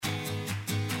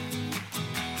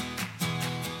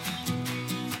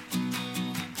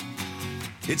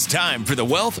It's time for the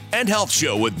Wealth and Health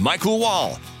Show with Michael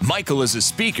Wall. Michael is a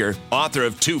speaker, author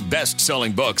of 2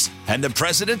 best-selling books, and the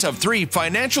president of 3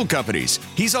 financial companies.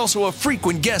 He's also a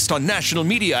frequent guest on national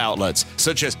media outlets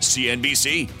such as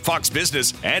CNBC, Fox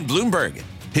Business, and Bloomberg.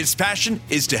 His passion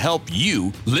is to help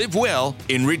you live well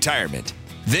in retirement.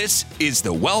 This is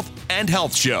the Wealth and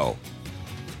Health Show.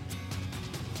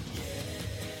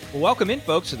 Well, welcome in,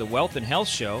 folks, to the Wealth and Health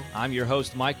Show. I'm your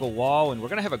host, Michael Wall, and we're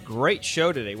going to have a great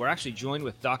show today. We're actually joined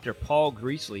with Dr. Paul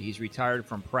Greasley. He's retired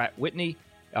from Pratt Whitney,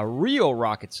 a real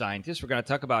rocket scientist. We're going to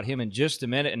talk about him in just a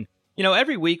minute. And, you know,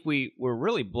 every week we're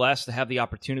really blessed to have the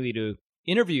opportunity to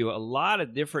interview a lot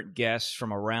of different guests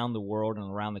from around the world and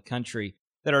around the country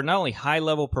that are not only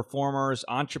high-level performers,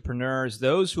 entrepreneurs,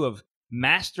 those who have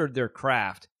mastered their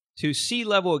craft, to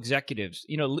C-level executives,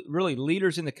 you know, really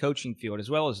leaders in the coaching field, as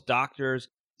well as doctors,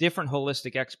 different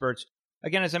holistic experts,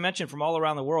 again, as I mentioned, from all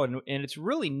around the world. And it's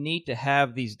really neat to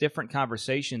have these different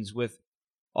conversations with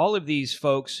all of these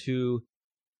folks who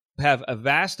have a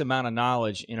vast amount of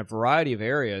knowledge in a variety of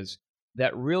areas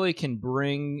that really can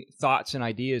bring thoughts and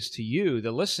ideas to you,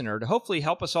 the listener, to hopefully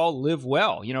help us all live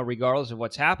well, you know, regardless of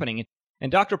what's happening.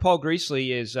 And Dr. Paul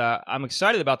Greasley is, I'm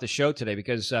excited about the show today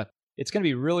because it's going to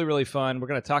be really, really fun. We're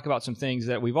going to talk about some things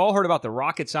that we've all heard about the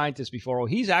rocket scientists before. Well,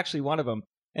 he's actually one of them.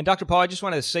 And Dr. Paul, I just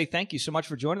wanted to say thank you so much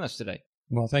for joining us today.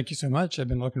 Well, thank you so much. I've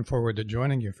been looking forward to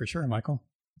joining you for sure, Michael.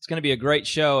 It's going to be a great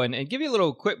show. And give you a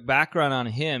little quick background on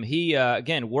him. He,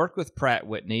 again, worked with Pratt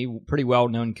Whitney, pretty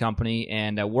well-known company,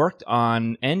 and worked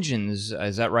on engines,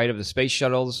 is that right, of the space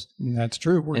shuttles? That's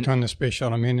true. Worked on the space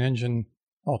shuttle main engine,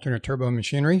 alternate turbo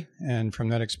machinery, and from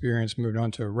that experience moved on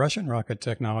to Russian rocket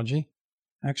technology,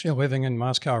 actually living in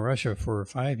Moscow, Russia for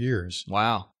 5 years.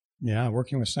 Wow. Yeah,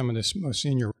 working with some of the most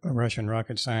senior Russian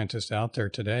rocket scientists out there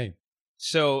today.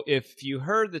 So if you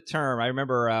heard the term, I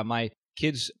remember my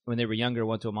kids, when they were younger,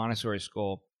 went to a Montessori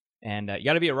school, and you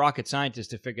got to be a rocket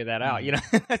scientist to figure that out. You know,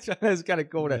 that's kind of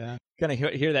cool to kind of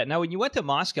hear that. Now, when you went to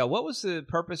Moscow, what was the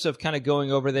purpose of kind of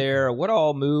going over there? What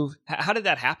all moved? How did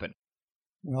that happen?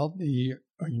 Well, the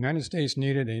United States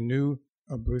needed a new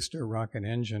booster rocket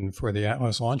engine for the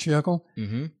Atlas launch vehicle,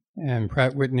 and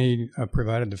Pratt Whitney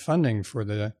provided the funding for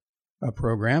the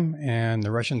program, and the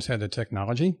Russians had the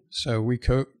technology. So we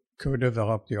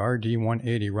co-developed the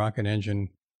RD-180 rocket engine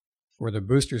for the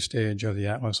booster stage of the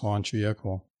Atlas launch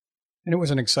vehicle. And it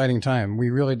was an exciting time. We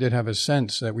really did have a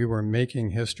sense that we were making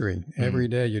history. Every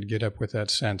day you'd get up with that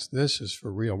sense, this is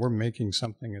for real. We're making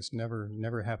something that's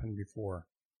never happened before.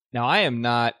 Now, I am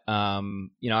not,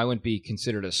 you know, I wouldn't be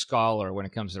considered a scholar when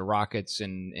it comes to rockets.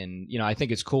 And you know, I think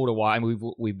it's cool to watch. I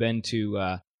mean, we've been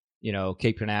to, you know,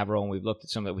 Cape Canaveral, and we've looked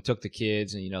at some of it. We took the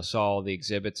kids and, you know, saw all the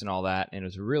exhibits and all that, and it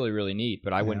was really, really neat,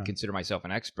 but I wouldn't consider myself an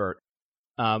expert.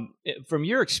 From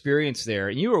your experience there,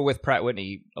 and you were with Pratt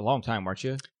Whitney a long time, weren't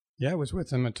you? Yeah, I was with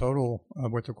them a total,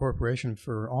 with the corporation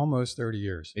for almost 30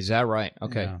 years. Is that right?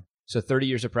 Okay. Yeah. So 30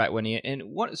 years of Pratt Whitney. And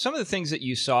what some of the things that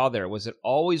you saw there, was it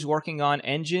always working on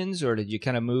engines, or did you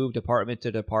kind of move department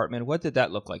to department? What did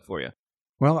that look like for you?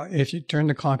 Well, if you turn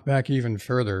the clock back even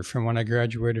further, from when I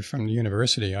graduated from the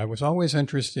university, I was always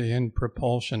interested in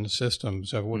propulsion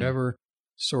systems of whatever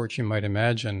sort you might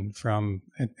imagine, from,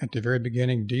 at the very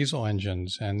beginning, diesel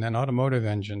engines, and then automotive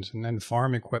engines, and then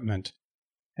farm equipment,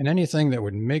 and anything that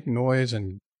would make noise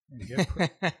and get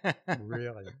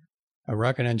really. A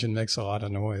rocket engine makes a lot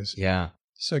of noise. Yeah.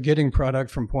 So getting product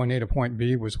from point A to point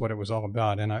B was what it was all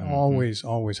about, and I always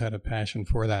had a passion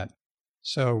for that.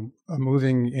 So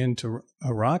moving into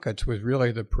rockets was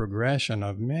really the progression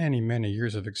of many, many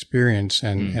years of experience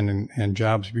and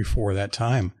jobs before that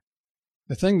time.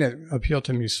 The thing that appealed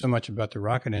to me so much about the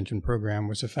rocket engine program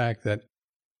was the fact that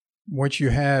what you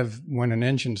have when an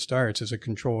engine starts is a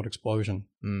controlled explosion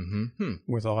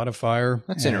with a lot of fire.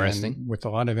 That's interesting. With a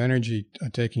lot of energy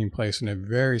taking place in a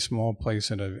very small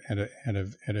place at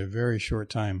a very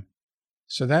short time.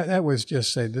 So that was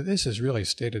just say that this is really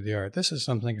state of the art. This is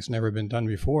something that's never been done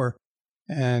before,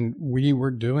 and we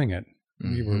were doing it.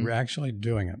 We were actually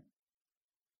doing it.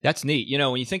 That's neat. You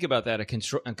know, when you think about that, a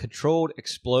controlled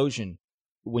explosion.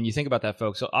 When you think about that,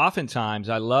 folks, so oftentimes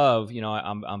I love, you know,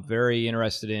 I'm very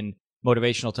interested in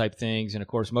motivational type things, and of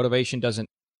course, motivation doesn't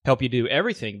help you do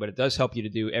everything, but it does help you to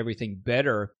do everything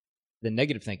better than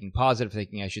negative thinking. Positive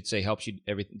thinking, I should say, helps you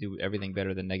do everything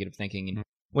better than negative thinking. And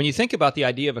when you think about the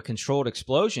idea of a controlled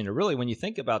explosion, or really when you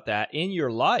think about that in your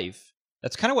life,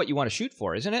 that's kind of what you want to shoot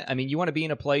for, isn't it? I mean, you want to be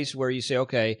in a place where you say,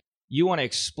 okay, you want to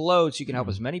explode so you can help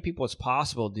as many people as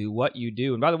possible do what you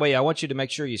do. And by the way, I want you to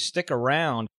make sure you stick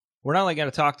around. We're not only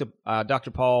going to talk to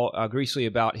Dr. Paul Greasley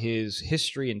about his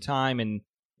history and time and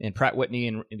and Pratt Whitney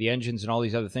and the engines and all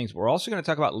these other things. We're also going to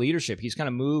talk about leadership. He's kind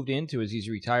of moved into, as he's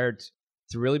retired,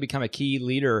 to really become a key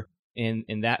leader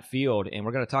in that field. And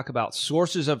we're going to talk about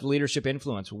sources of leadership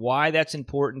influence, why that's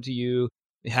important to you,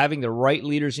 having the right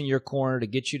leaders in your corner to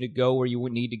get you to go where you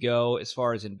would need to go as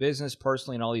far as in business,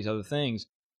 personally, and all these other things.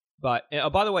 But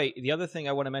by the way, the other thing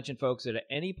I want to mention, folks, that at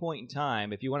any point in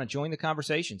time, if you want to join the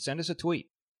conversation, send us a tweet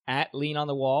at Lean on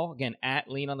the Wall. Again, at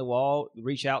Lean on the Wall.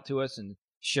 Reach out to us and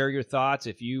share your thoughts.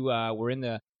 If you were in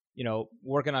the,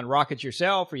 working on rockets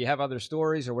yourself, or you have other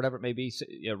stories or whatever it may be,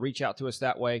 reach out to us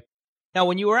that way. Now,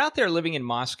 when you were out there living in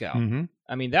Moscow,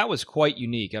 I mean, that was quite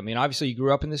unique. I mean, obviously, you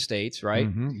grew up in the States, right?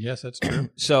 Yes, that's true.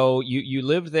 So you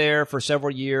lived there for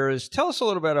several years. Tell us a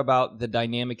little bit about the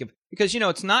dynamic of, because,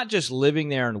 it's not just living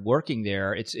there and working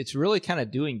there. It's really kind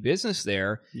of doing business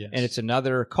there. Yes. And it's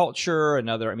another culture,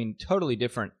 totally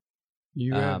different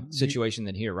situation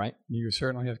than here, right? You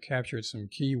certainly have captured some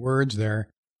key words there.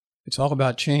 It's all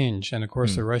about change. And of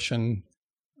course, the Russian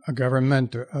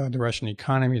government, the Russian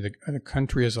economy, the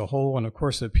country as a whole, and of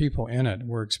course the people in it,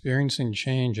 were experiencing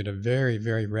change at a very,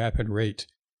 very rapid rate.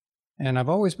 And I've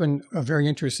always been very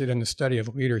interested in the study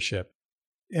of leadership.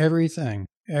 Everything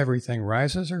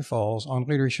rises or falls on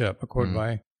leadership, a quote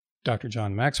by Dr.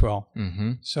 John Maxwell.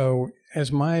 So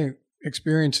as my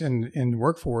experience in the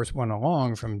workforce went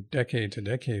along from decade to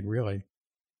decade, really,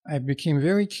 I became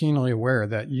very keenly aware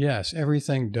that, yes,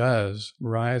 everything does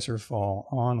rise or fall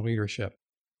on leadership.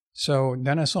 So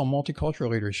then I saw multicultural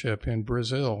leadership in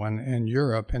Brazil and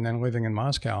Europe, and then living in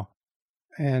Moscow.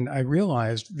 And I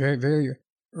realized very, very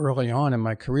early on in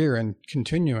my career and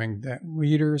continuing that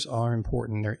leaders are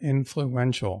important. They're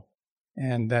influential.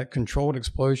 And that controlled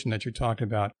explosion that you talked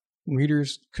about,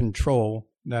 leaders control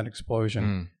that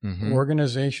explosion.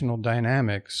 Organizational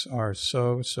dynamics are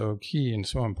so key and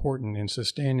so important in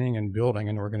sustaining and building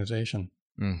an organization.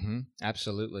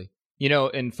 Absolutely.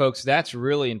 And folks, that's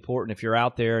really important if you're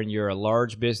out there and you're a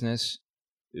large business,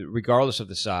 regardless of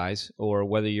the size, or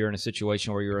whether you're in a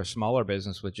situation where you're a smaller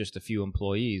business with just a few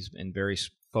employees and very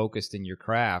focused in your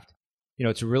craft.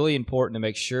 It's really important to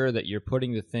make sure that you're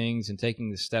putting the things and taking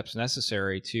the steps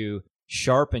necessary to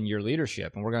sharpen your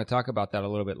leadership. And we're going to talk about that a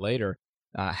little bit later.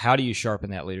 How do you sharpen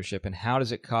that leadership, and how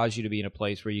does it cause you to be in a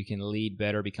place where you can lead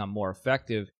better, become more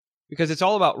effective? Because it's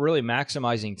all about really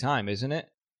maximizing time, isn't it?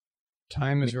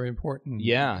 Time is very important.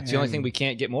 Yeah, it's the only thing we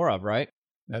can't get more of, right?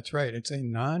 That's right. It's a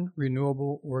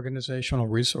non-renewable organizational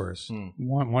resource.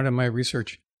 One of my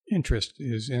research interests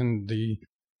is in the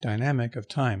dynamic of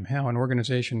time, how an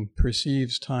organization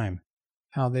perceives time,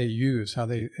 how they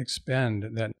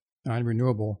expend that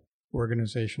non-renewable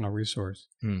organizational resource.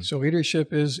 So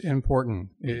leadership is important.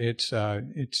 It's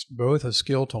both a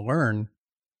skill to learn,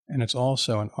 and it's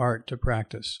also an art to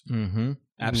practice.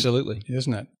 Absolutely.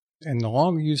 Isn't it? And the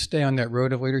longer you stay on that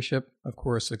road of leadership, of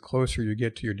course, the closer you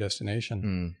get to your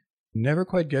destination. Never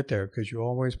quite get there, because you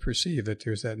always perceive that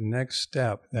there's that next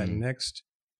step, that next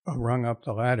rung up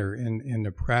the ladder in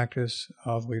the practice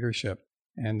of leadership.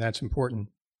 And that's important.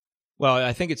 Well,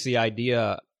 I think it's the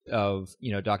idea of,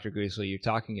 Dr. Greasley, you're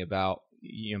talking about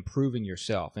improving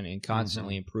yourself and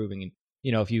constantly improving. And,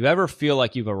 if you ever feel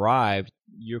like you've arrived,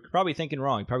 you're probably thinking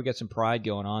wrong. You probably got some pride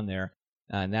going on there.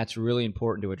 And that's really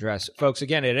important to address. Folks,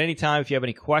 again, at any time, if you have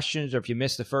any questions or if you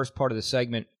missed the first part of the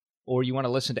segment or you want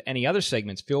to listen to any other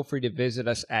segments, feel free to visit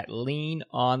us at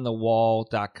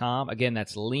leanonthewall.com. Again,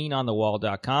 that's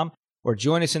leanonthewall.com. Or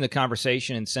join us in the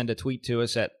conversation and send a tweet to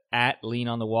us at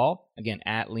leanonthewall. Again,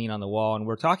 at leanonthewall. And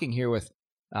we're talking here with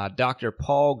Dr.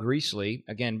 Paul Greasley,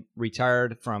 again,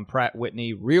 retired from Pratt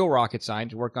Whitney, real rocket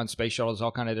scientist, worked on space shuttles,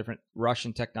 all kind of different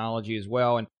Russian technology as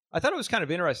well. And I thought it was kind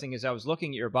of interesting as I was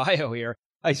looking at your bio here.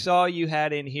 I saw you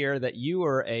had in here that you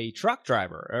were a truck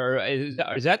driver. Or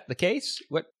is that the case?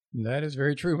 What? That is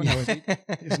very true.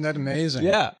 Isn't that amazing?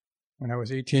 Yeah. When I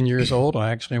was 18 years old,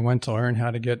 I actually went to learn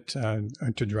how to get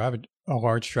to drive a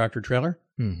large tractor trailer.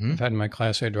 I've had my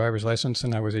Class A driver's license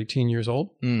since I was 18 years old,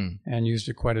 and used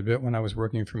it quite a bit when I was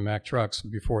working for Mack Trucks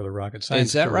before the rocket science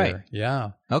Is that career. right?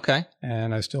 Yeah. Okay.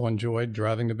 And I still enjoyed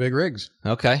driving the big rigs.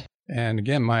 Okay. And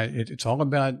again, it's all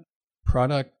about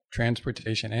product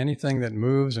transportation. Anything that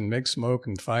moves and makes smoke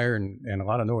and fire and a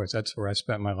lot of noise. That's where I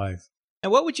spent my life.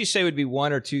 And what would you say would be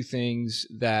one or two things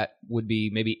that would be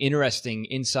maybe interesting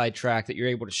inside track that you're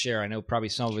able to share? I know probably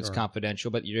some of it's confidential,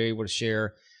 but you're able to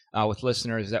share with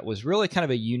listeners that was really kind of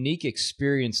a unique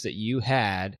experience that you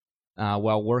had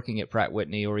while working at Pratt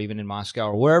Whitney or even in Moscow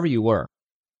or wherever you were.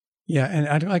 Yeah, and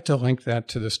I'd like to link that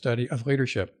to the study of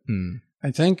leadership. I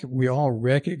think we all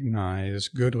recognize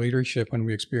good leadership when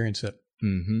we experience it.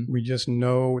 We just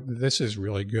know this is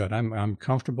really good. I'm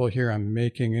comfortable here. I'm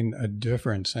making a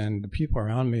difference, and the people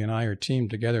around me and I are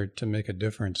teamed together to make a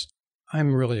difference.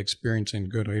 I'm really experiencing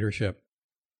good leadership.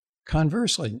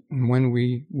 Conversely, when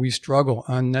we struggle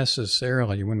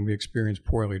unnecessarily, when we experience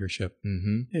poor leadership,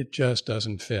 it just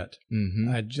doesn't fit.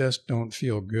 I just don't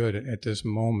feel good at this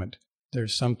moment.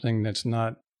 There's something that's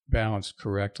not balanced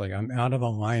correctly. I'm out of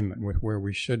alignment with where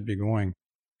we should be going,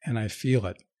 and I feel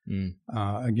it.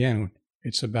 Again,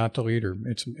 it's about the leader.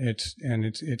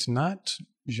 It's not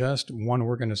just one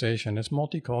organization. It's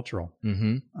multicultural,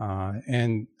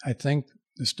 and I think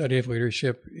the study of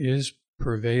leadership is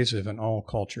pervasive in all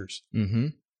cultures.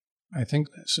 I think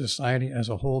that society as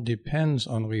a whole depends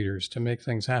on leaders to make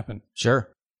things happen.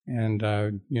 Sure. And,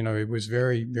 it was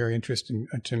very, very interesting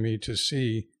to me to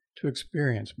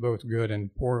experience both good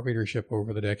and poor leadership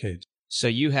over the decades. So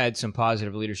you had some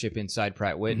positive leadership inside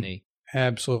Pratt Whitney.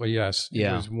 Absolutely, yes.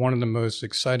 Yeah. It was one of the most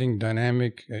exciting,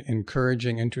 dynamic,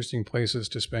 encouraging, interesting places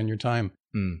to spend your time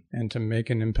and to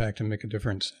make an impact and make a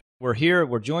difference.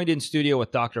 We're joined in studio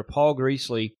with Dr. Paul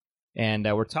Greasley, and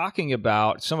we're talking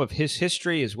about some of his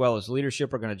history as well as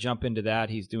leadership. We're going to jump into that.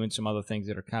 He's doing some other things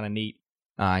that are kind of neat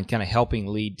and kind of helping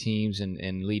lead teams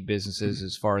and lead businesses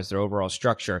as far as their overall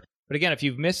structure. But again, if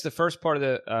you've missed the first part of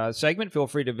the segment, feel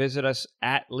free to visit us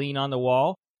at Lean on the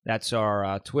Wall. That's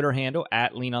our Twitter handle,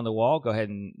 at Lean on the Wall. Go ahead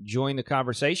and join the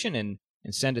conversation and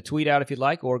send a tweet out if you'd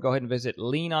like, or go ahead and visit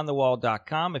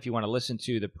leanonthewall.com if you want to listen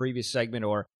to the previous segment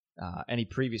or any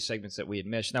previous segments that we had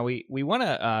missed. Now, we want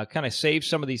to kind of save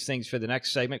some of these things for the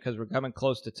next segment because we're coming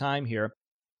close to time here.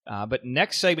 But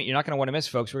next segment, you're not going to want to miss,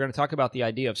 folks. We're going to talk about the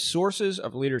idea of sources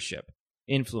of leadership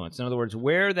influence. In other words,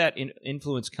 where that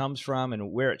influence comes from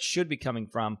and where it should be coming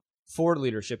from for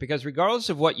leadership. Because regardless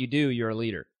of what you do, you're a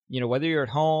leader. Whether you're at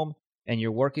home and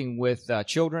you're working with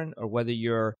children, or whether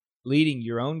you're leading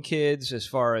your own kids as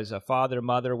far as a father,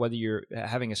 mother, whether you're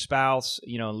having a spouse,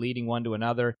 leading one to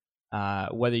another,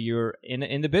 whether you're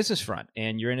in the business front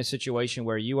and you're in a situation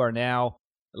where you are now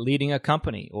leading a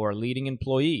company or leading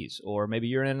employees, or maybe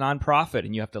you're in a nonprofit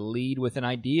and you have to lead with an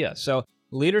idea. So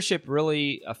leadership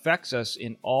really affects us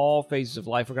in all phases of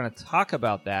life. We're going to talk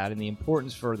about that and the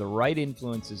importance for the right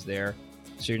influences there.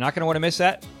 So you're not going to want to miss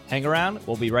that. Hang around.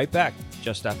 We'll be right back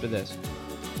just after this.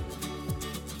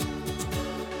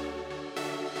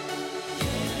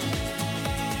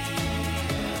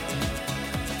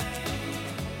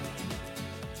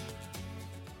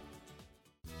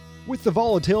 With the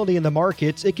volatility in the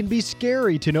markets, it can be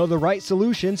scary to know the right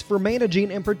solutions for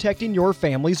managing and protecting your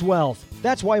family's wealth.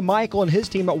 That's why Michael and his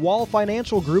team at Wall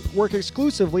Financial Group work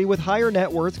exclusively with higher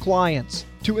net worth clients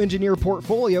to engineer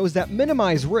portfolios that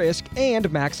minimize risk and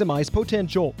maximize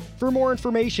potential. For more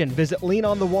information, visit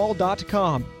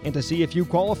leanonthewall.com. And to see if you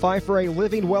qualify for a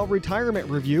Living Well retirement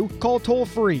review, call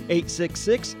toll-free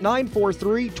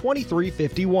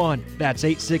 866-943-2351. That's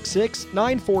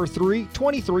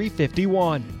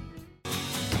 866-943-2351.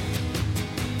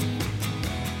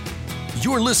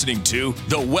 You're listening to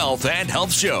The Wealth and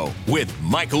Health Show with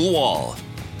Michael Wall.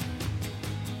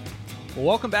 Well,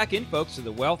 welcome back in, folks, to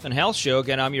The Wealth and Health Show.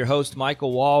 Again, I'm your host,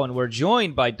 Michael Wall, and we're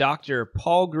joined by Dr.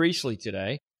 Paul Greasley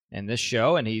today in this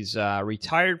show, and he's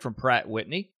retired from Pratt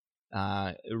Whitney.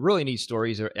 A really neat story.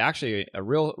 He's actually a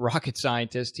real rocket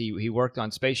scientist. He worked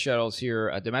on space shuttles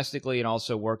here domestically and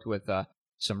also worked with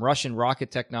some Russian rocket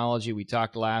technology. We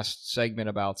talked last segment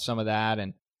about some of that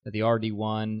and the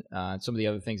RD-1 and some of the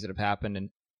other things that have happened.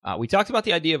 And we talked about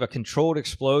the idea of a controlled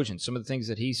explosion, some of the things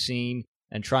that he's seen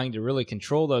and trying to really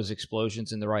control those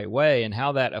explosions in the right way, and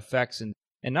how that affects, and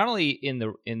not only in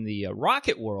the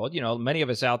rocket world. Many of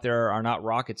us out there are not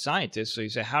rocket scientists. So you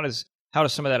say, how does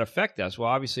some of that affect us? Well,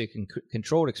 obviously, a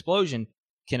controlled explosion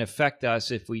can affect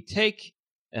us if we take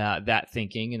that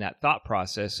thinking and that thought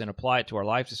process and apply it to our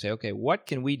life to say, okay, what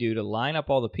can we do to line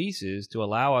up all the pieces to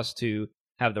allow us to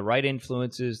have the right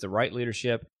influences, the right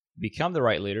leadership, become the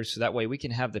right leaders, so that way we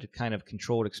can have the kind of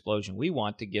controlled explosion we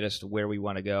want to get us to where we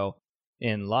want to go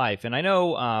in life. And I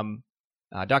know,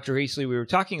 Dr. Greasley, we were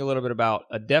talking a little bit about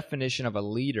a definition of a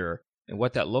leader and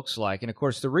what that looks like. And of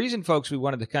course, the reason, folks, we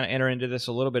wanted to kind of enter into this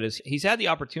a little bit is he's had the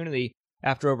opportunity,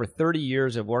 after over 30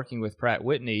 years of working with Pratt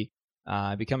Whitney,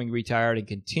 becoming retired and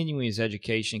continuing his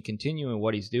education, continuing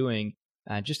what he's doing,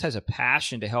 just has a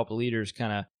passion to help leaders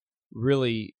kind of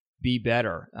really be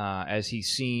better as he's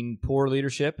seen poor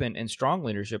leadership and strong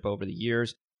leadership over the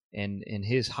years, and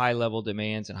his high-level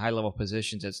demands and high-level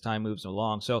positions as time moves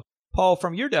along. So, Paul,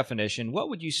 from your definition, what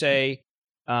would you say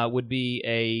would be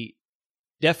a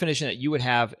definition that you would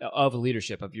have of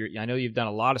leadership? I know you've done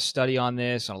a lot of study on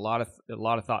this and a lot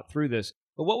of thought through this,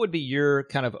 but what would be your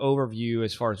kind of overview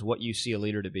as far as what you see a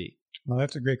leader to be? Well,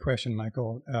 that's a great question,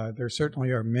 Michael. There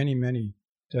certainly are many, many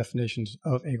definitions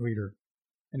of a leader.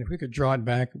 And if we could draw it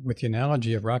back with the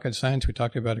analogy of rocket science, we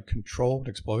talked about a controlled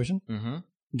explosion. Mm-hmm.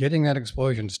 Getting that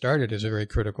explosion started is very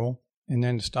critical. And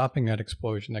then stopping that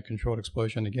explosion, that controlled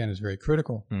explosion, again, is very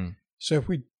critical. So if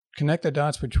we connect the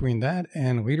dots between that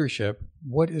and leadership,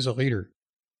 what is a leader?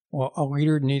 Well, a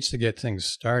leader needs to get things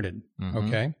started,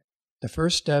 okay? The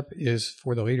first step is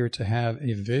for the leader to have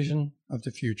a vision of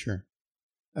the future.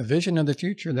 A vision of the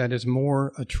future that is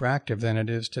more attractive than it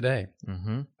is today.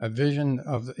 A vision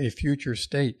of a future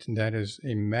state that is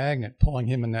a magnet pulling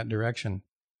him in that direction.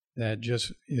 That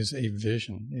just is a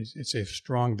vision. It's a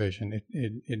strong vision.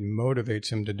 It motivates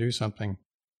him to do something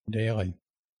daily.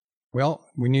 Well,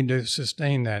 we need to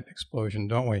sustain that explosion,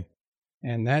 don't we?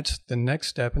 And that's the next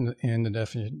step in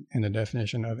the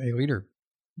definition of a leader.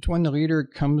 It's when the leader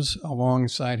comes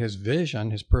alongside his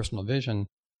vision, his personal vision,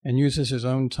 and uses his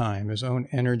own time, his own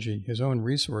energy, his own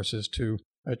resources to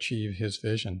achieve his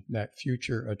vision, that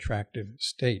future attractive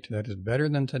state that is better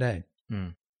than today.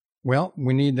 Well,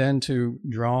 we need then to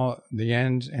draw the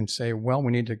ends and say, well,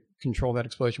 we need to control that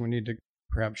explosion. We need to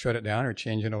perhaps shut it down or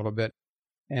change it a little bit.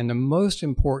 And the most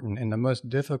important and the most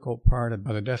difficult part of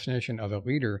the definition of a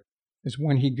leader is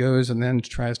when he goes and then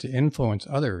tries to influence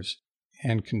others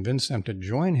and convince them to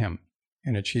join him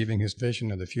in achieving his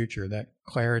vision of the future, that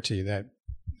clarity, that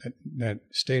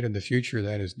state of the future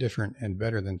that is different and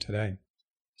better than today.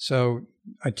 So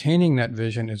attaining that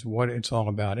vision is what it's all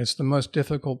about. It's the most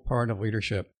difficult part of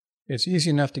leadership. It's easy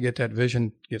enough to get that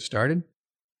vision get started.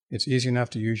 It's easy enough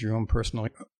to use your own personal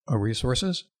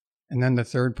resources. And then the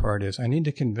third part is I need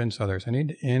to convince others. I need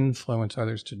to influence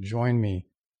others to join me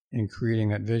in creating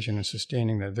that vision and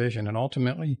sustaining that vision and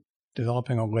ultimately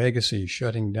developing a legacy,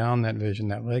 shutting down that vision,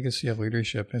 that legacy of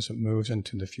leadership as it moves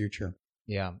into the future.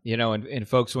 Yeah. And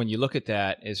folks, when you look at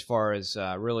that as far as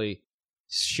really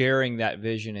sharing that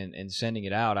vision and sending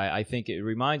it out, I think it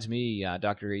reminds me,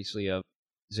 Dr. Greasley, of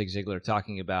Zig Ziglar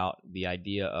talking about the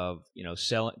idea of,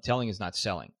 telling is not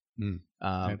selling. And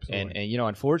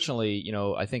unfortunately,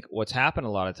 I think what's happened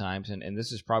a lot of times, and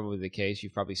this is probably the case,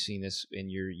 you've probably seen this in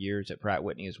your years at Pratt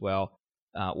Whitney as well,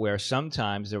 where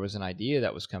sometimes there was an idea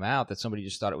that was come out that somebody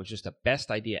just thought it was just the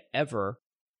best idea ever,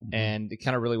 and it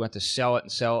kind of really went to sell it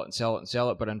and sell it and sell it and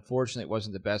sell it, but unfortunately it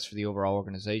wasn't the best for the overall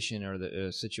organization or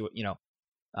the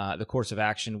the course of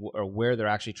action or where they're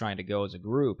actually trying to go as a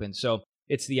group. And so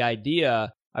it's the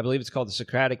idea, I believe it's called the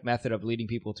Socratic method of leading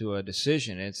people to a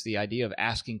decision. It's the idea of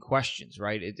asking questions,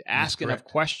 right? It's ask enough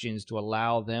questions to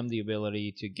allow them the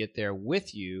ability to get there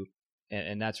with you,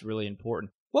 and that's really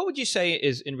important. What would you say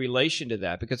is in relation to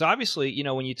that? Because obviously,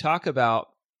 when you talk about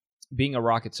being a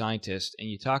rocket scientist and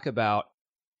you talk about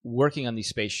working on these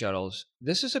space shuttles,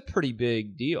 this is a pretty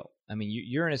big deal. I mean,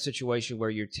 you're in a situation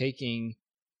where you're taking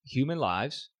human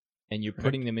lives and you're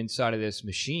putting them inside of this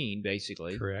machine,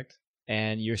 basically. Correct.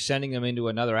 And you're sending them into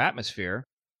another atmosphere,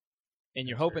 and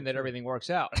you're hoping that everything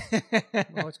works out.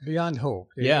 Well, it's beyond hope.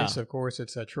 Of course,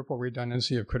 it's that triple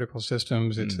redundancy of critical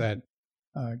systems. It's that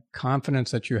confidence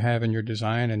that you have in your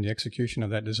design and the execution of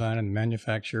that design and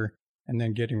manufacture, and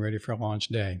then getting ready for launch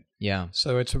day. Yeah.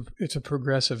 So it's a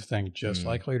progressive thing, just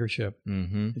like leadership.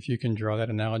 If you can draw that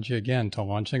analogy again to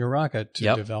launching a rocket,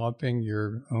 to developing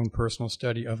your own personal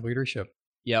study of leadership.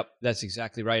 Yep, that's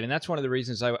exactly right. And that's one of the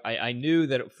reasons I knew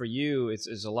that for you,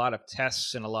 it's a lot of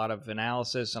tests and a lot of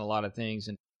analysis and a lot of things.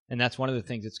 And that's one of the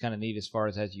things that's kind of neat as far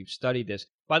as you've studied this.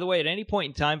 By the way, at any point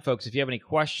in time, folks, if you have any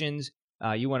questions,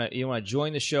 you want to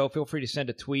join the show, feel free to send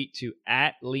a tweet to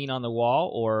 @LeanOnTheWall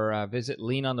or visit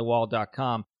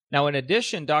leanonthewall.com. Now, in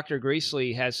addition, Dr.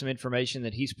 Greasley has some information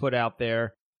that he's put out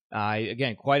there.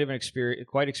 Again, quite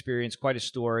experienced, quite a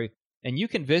story. And you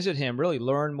can visit him, really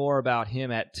learn more about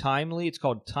him at Timely. It's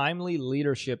called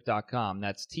timelyleadership.com.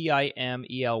 That's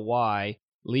TIMELY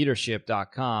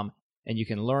leadership.com. And you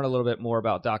can learn a little bit more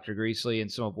about Dr. Greasley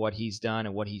and some of what he's done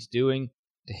and what he's doing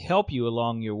to help you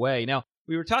along your way. Now,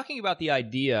 we were talking about the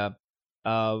idea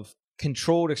of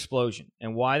controlled explosion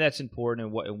and why that's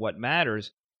important and what matters.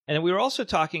 And then we were also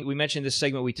talking, we mentioned this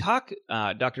segment, we talk,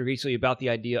 Dr. Greasley, about the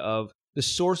idea of the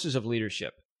sources of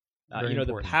leadership.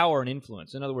 The power and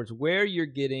influence. In other words, where you're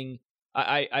getting,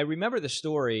 I remember the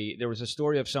story, there was a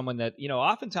story of someone that,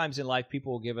 oftentimes in life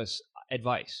people will give us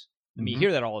advice. I mean, you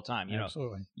hear that all the time,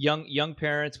 Absolutely. Young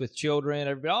parents with children,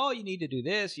 everybody, you need to do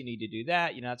this, you need to do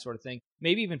that, that sort of thing.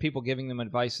 Maybe even people giving them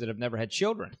advice that have never had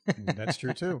children. That's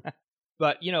true too.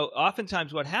 But,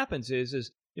 oftentimes what happens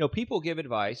is people give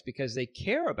advice because they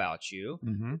care about you,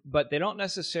 but they don't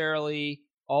necessarily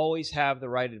always have the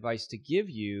right advice to give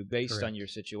you based on your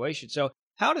situation. So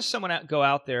how does someone go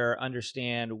out there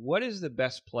understand what is the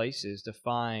best places to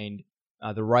find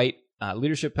the right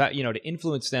leadership, to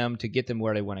influence them to get them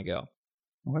where they want to go?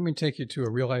 Well, let me take you to a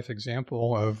real life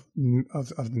example of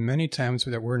the many times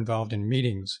that we're involved in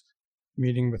meetings,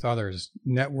 meeting with others,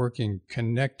 networking,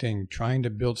 connecting, trying to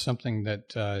build something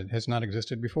that has not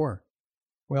existed before.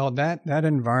 Well, that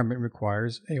environment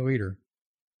requires a leader.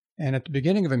 And at the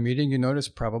beginning of a meeting, you notice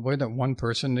probably that one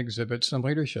person exhibits some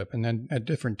leadership. And then at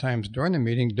different times during the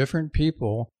meeting, different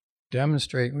people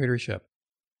demonstrate leadership.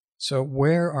 So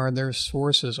where are their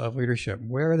sources of leadership?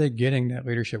 Where are they getting that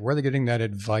leadership? Where are they getting that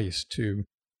advice to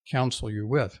counsel you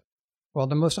with? Well,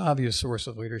 the most obvious source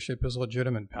of leadership is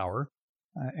legitimate power.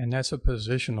 And that's a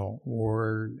positional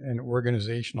or an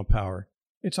organizational power.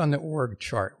 It's on the org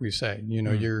chart, we say.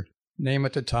 Your name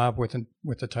at the top with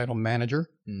the title manager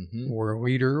or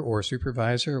leader or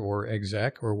supervisor or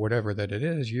exec or whatever that it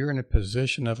is. You're in a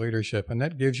position of leadership, and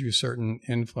that gives you certain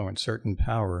influence, certain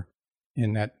power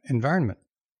in that environment.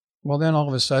 Well, then all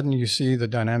of a sudden you see the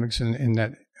dynamics in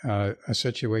that a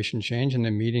situation change, and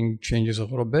the meeting changes a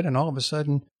little bit, and all of a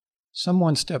sudden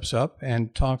someone steps up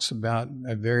and talks about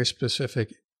a very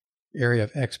specific area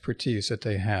of expertise that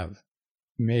they have.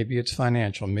 Maybe it's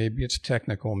financial, maybe it's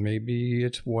technical, maybe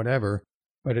it's whatever,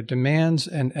 but it demands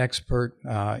an expert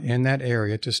in that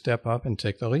area to step up and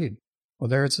take the lead. Well,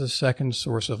 there's the second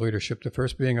source of leadership, the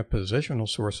first being a positional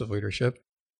source of leadership,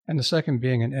 and the second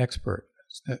being an expert,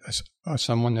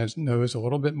 someone that knows a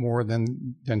little bit more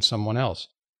than someone else.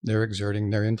 They're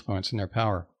exerting their influence and their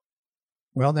power.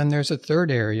 Well, then there's a third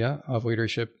area of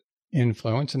leadership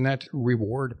influence, and that's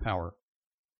reward power.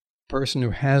 Person who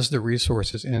has the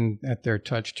resources at their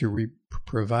touch to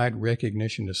provide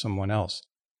recognition to someone else.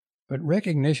 But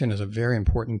recognition is a very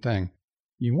important thing.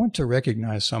 You want to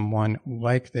recognize someone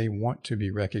like they want to be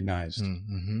recognized.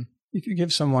 Mm-hmm. If you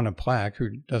give someone a plaque who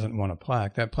doesn't want a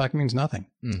plaque, that plaque means nothing.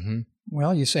 Mm-hmm.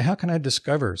 Well, you say, how can I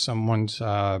discover someone's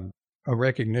a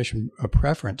recognition, a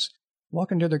preference?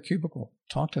 Walk into their cubicle,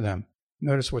 talk to them,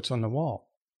 notice what's on the wall.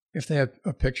 If they have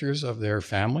pictures of their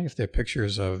family, if they have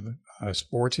pictures of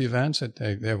sports events that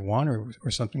they've won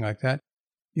or something like that,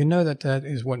 you know that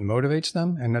is what motivates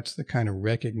them, and that's the kind of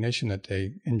recognition that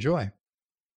they enjoy.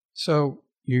 So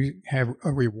you have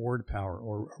a reward power,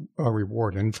 or a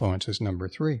reward influence is number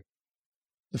 3.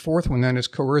 The fourth one then is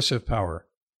coercive power.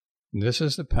 This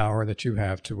is the power that you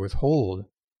have to withhold,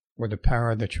 or the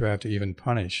power that you have to even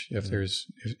punish if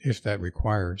that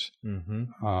requires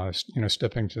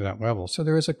stepping to that level. So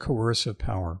there is a coercive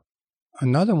power.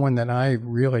 Another one that I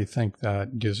really think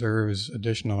that deserves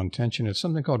additional attention is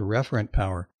something called referent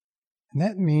power. And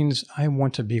that means I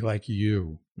want to be like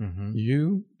you. Mm-hmm.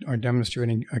 You are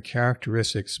demonstrating a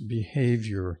characteristics,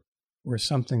 behavior, or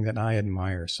something that I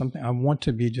admire, something I want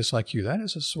to be just like you. That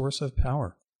is a source of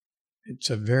power.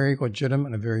 It's a very legitimate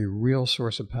and a very real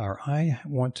source of power. I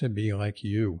want to be like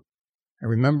you. I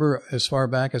remember as far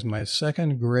back as my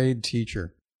 2nd grade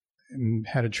teacher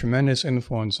had a tremendous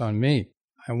influence on me.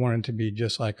 I wanted to be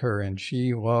just like her, and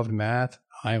she loved math.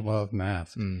 I love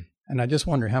math. Mm. And I just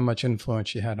wonder how much influence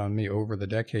she had on me over the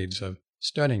decades of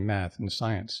studying math and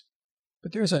science.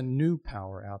 But there's a new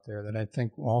power out there that I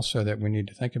think also that we need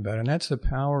to think about, and that's the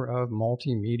power of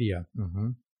multimedia. Mm-hmm.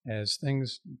 As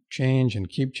things change and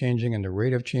keep changing and the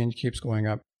rate of change keeps going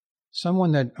up,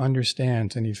 someone that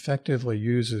understands and effectively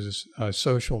uses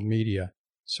social media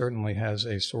certainly has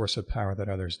a source of power that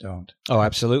others don't. Oh,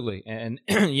 absolutely. And,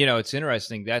 it's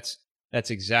interesting. That's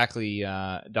exactly,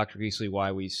 Dr. Greasley,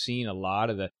 why we've seen a lot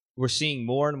of we're seeing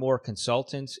more and more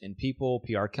consultants and people,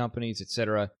 PR companies, et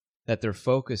cetera, that their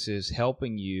focus is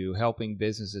helping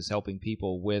businesses, helping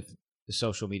people with the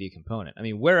social media component. I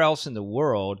mean, where else in the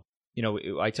world,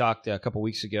 I talked a couple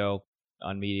weeks ago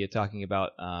on media talking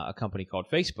about a company called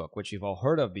Facebook, which you've all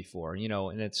heard of before,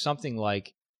 and it's something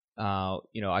like,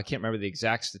 I can't remember the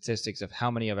exact statistics of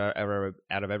how many out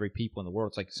of every people in the world.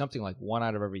 It's like something like 1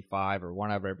 out of every 5 or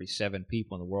 1 out of every 7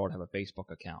 people in the world have a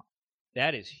Facebook account.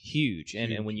 That is huge.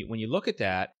 And when you look at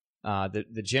that,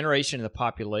 the generation of the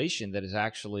population that is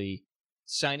actually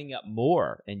signing up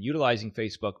more and utilizing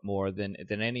Facebook more than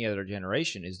any other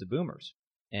generation is the boomers.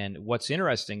 And what's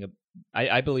interesting,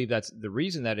 I believe that's the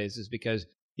reason that is because,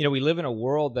 we live in a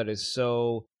world that is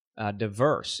so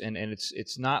diverse, and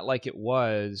it's not like it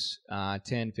was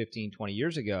 10, 15, 20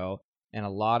 years ago. And a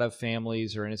lot of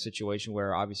families are in a situation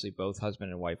where obviously both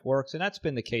husband and wife works, and that's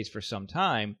been the case for some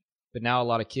time. But now a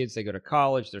lot of kids, they go to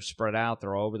college, they're spread out,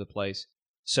 they're all over the place.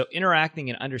 So interacting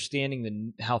and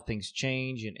understanding how things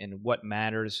change and what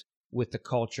matters with the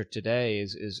culture today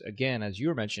is, again, as you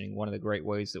were mentioning, one of the great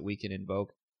ways that we can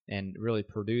invoke and really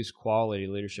produce quality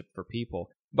leadership for people.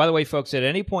 By the way, folks, at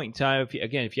any point in time,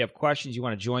 if you have questions, you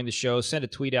want to join the show, send a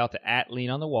tweet out to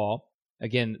 @LeanOnTheWall.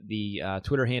 Again, the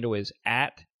Twitter handle is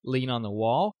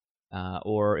 @LeanOnTheWall.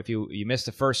 Or if you missed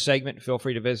the first segment, feel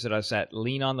free to visit us at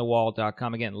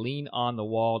leanonthewall.com. Again,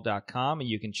 leanonthewall.com, and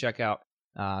you can check out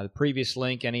the previous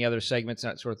link, any other segments,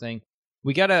 that sort of thing.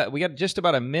 We got just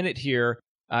about a minute here.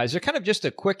 Is there kind of just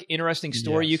a quick, interesting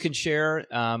story you can share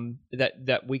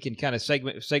that we can kind of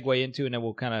segue into, and then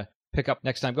we'll kind of pick up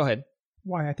next time? Go ahead.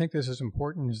 Why I think this is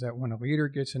important is that when a leader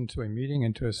gets into a meeting,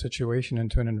 into a situation,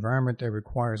 into an environment that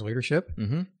requires leadership,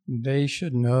 they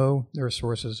should know their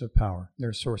sources of power,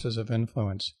 their sources of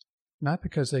influence, not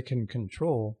because they can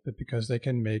control, but because they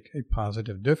can make a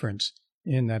positive difference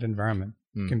in that environment.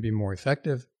 Can be more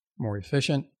effective, more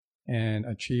efficient, and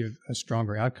achieve a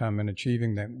stronger outcome in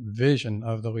achieving that vision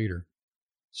of the leader.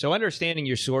 So understanding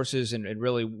your sources and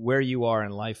really where you are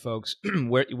in life, folks,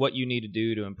 what you need to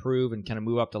do to improve and kind of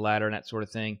move up the ladder and that sort of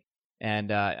thing,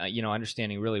 and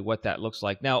understanding really what that looks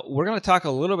like. Now, we're going to talk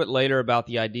a little bit later about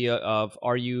the idea of,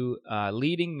 are you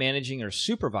leading, managing, or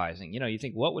supervising? You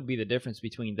think, what would be the difference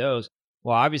between those?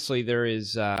 Well, obviously there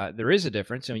is a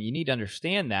difference, and you need to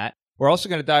understand that. We're also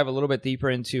going to dive a little bit deeper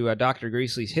into Dr.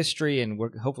 Greasley's history, and we'll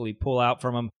hopefully pull out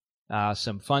from him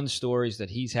some fun stories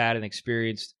that he's had and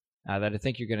experienced that I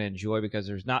think you're going to enjoy, because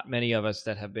there's not many of us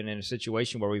that have been in a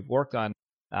situation where we've worked on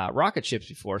rocket ships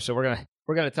before. So we're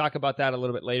going to talk about that a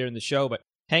little bit later in the show, but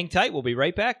hang tight. We'll be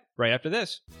right back right after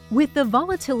this. With the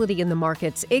volatility in the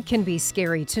markets, it can be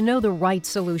scary to know the right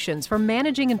solutions for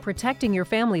managing and protecting your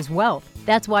family's wealth.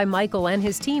 That's why Michael and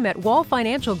his team at Wall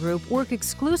Financial Group work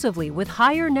exclusively with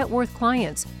higher net worth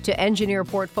clients to engineer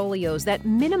portfolios that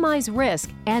minimize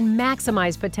risk and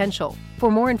maximize potential.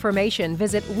 For more information,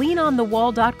 visit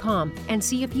leanonthewall.com and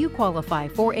see if you qualify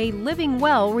for a Living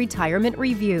Well retirement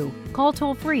review. Call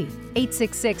toll-free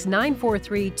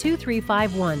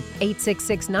 866-943-2351,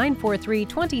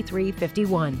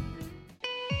 866-943-2351.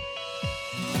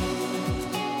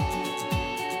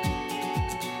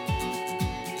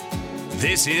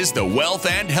 This is the Wealth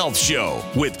and Health Show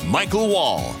with Michael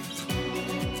Wall.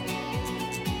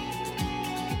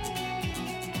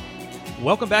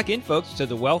 Welcome back in, folks, to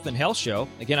the Wealth and Health Show.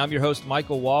 Again, I'm your host,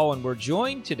 Michael Wall, and we're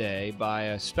joined today by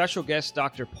a special guest,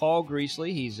 Dr. Paul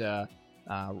Greasley. He's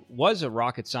was a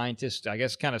rocket scientist, I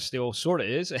guess kind of still sort of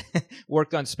is,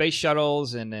 worked on space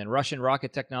shuttles and Russian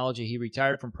rocket technology. He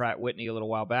retired from Pratt Whitney a little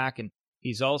while back, and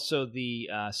he's also the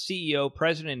CEO,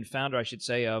 president, and founder, I should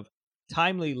say, of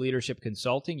Timely Leadership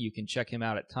Consulting. You can check him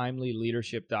out at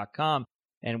timelyleadership.com.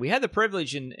 And we had the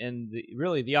privilege and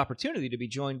really the opportunity to be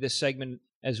joined this segment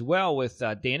as well with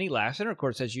Danny Lassiter. Of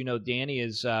course, as you know, Danny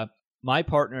is my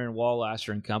partner in Wall,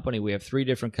 Lassiter & Company. We have 3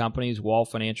 different companies: Wall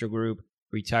Financial Group,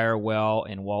 Retire Well,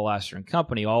 and Wall, Lassiter &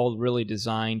 Company, all really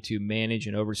designed to manage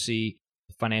and oversee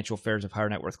the financial affairs of higher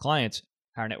net worth clients,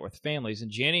 higher net worth families.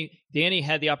 And Danny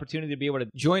had the opportunity to be able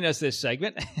to join us this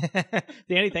segment.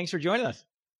 Danny, thanks for joining us.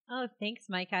 Oh, thanks,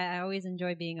 Mike. I always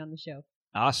enjoy being on the show.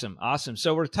 Awesome.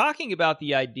 So we're talking about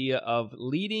the idea of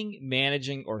leading,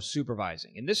 managing, or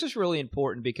supervising. And this is really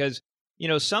important because,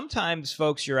 sometimes,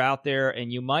 folks, you're out there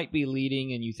and you might be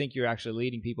leading and you think you're actually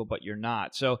leading people, but you're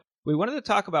not. So we wanted to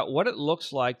talk about what it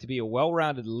looks like to be a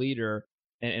well-rounded leader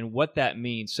and what that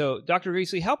means. So, Dr.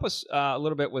 Greasley, help us a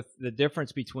little bit with the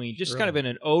difference between just kind of in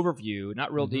an overview,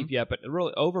 not real deep yet, but a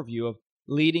real overview of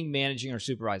leading, managing, or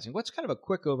supervising. What's kind of a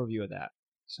quick overview of that?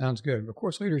 Sounds good. Of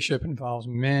course, leadership involves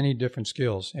many different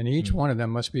skills, and each one of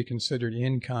them must be considered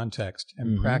in context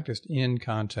and practiced in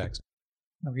context.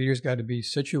 A leader's got to be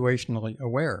situationally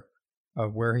aware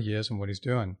of where he is and what he's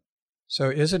doing. So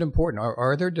is it important?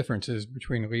 Are there differences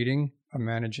between leading,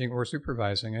 managing, or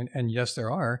supervising? And yes, there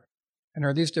are. And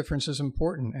are these differences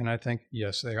important? And I think,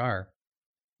 yes, they are.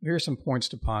 Here are some points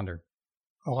to ponder.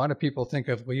 A lot of people think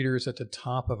of leaders at the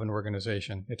top of an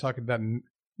organization. They talk about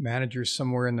managers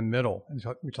somewhere in the middle. And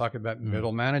we talk about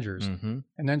middle managers. And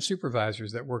then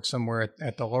supervisors that work somewhere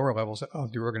at the lower levels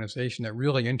of the organization that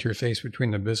really interface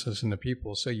between the business and the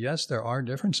people. So yes, there are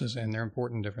differences, and they're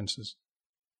important differences.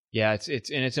 Yeah,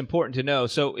 it's important to know.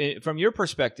 So from your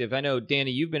perspective, I know,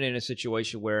 Danny, you've been in a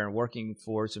situation where working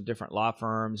for some different law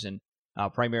firms, and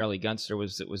primarily Gunster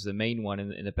was the main one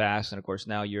in the past. And of course,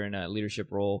 now you're in a leadership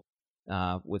role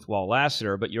with Wall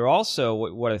Lassiter. But you're also,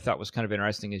 what I thought was kind of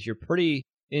interesting is you're pretty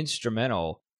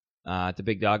instrumental at the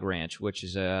Big Dog Ranch, which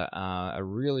is a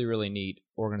really, really neat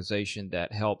organization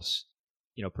that helps,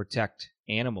 protect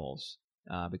animals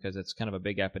because it's kind of a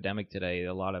big epidemic today.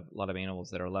 A lot of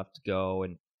animals that are left to go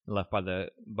and left by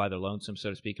their lonesome, so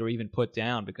to speak, or even put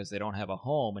down because they don't have a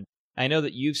home. And I know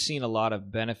that you've seen a lot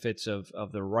of benefits of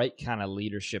the right kind of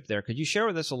leadership there. Could you share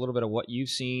with us a little bit of what you've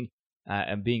seen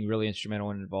and being really instrumental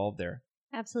and involved there?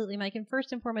 Absolutely, Mike. And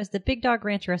first and foremost, the Big Dog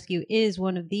Ranch Rescue is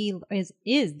one of the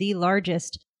is the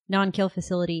largest non-kill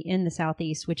facility in the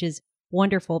Southeast, which is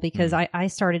wonderful because I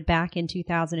started back in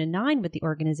 2009 with the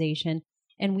organization,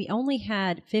 and we only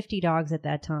had 50 dogs at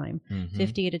that time,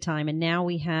 50 at a time, and now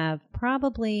we have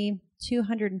probably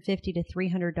 250 to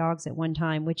 300 dogs at one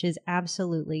time, which is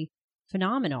absolutely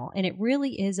phenomenal. And it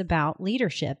really is about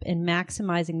leadership and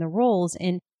maximizing the roles,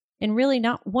 and really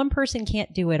not one person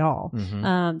can't do it all.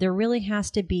 There really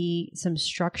has to be some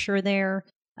structure there.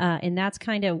 And that's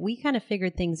we kind of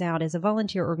figured things out as a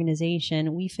volunteer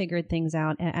organization. We figured things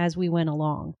out as we went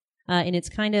along. And it's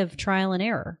kind of trial and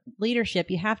error.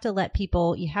 Leadership, you have to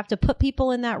put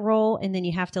people in that role, and then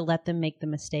you have to let them make the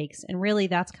mistakes. And really,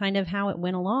 that's kind of how it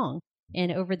went along.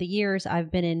 And over the years,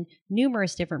 I've been in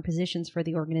numerous different positions for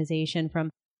the organization, from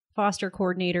foster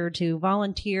coordinator to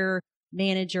volunteer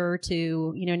manager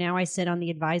to, now I sit on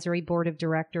the advisory board of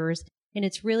directors. And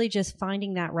it's really just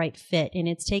finding that right fit. And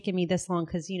it's taken me this long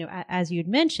because, as you'd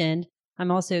mentioned,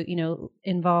 I'm also,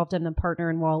 involved. I'm the partner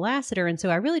in Wall Lassiter. And so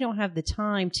I really don't have the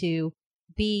time to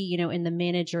be, in the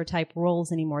manager type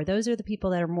roles anymore. Those are the people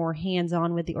that are more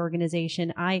hands-on with the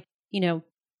organization.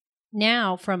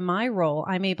 Now from my role,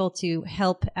 I'm able to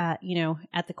help at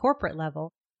the corporate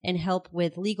level and help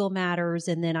with legal matters.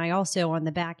 And then I also, on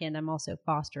the back end, I'm also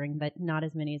fostering, but not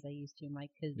as many as I used to,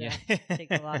 Mike, because it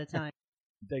takes a lot of time.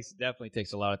 Definitely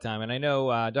takes a lot of time. And I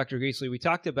know, Dr. Greasley, we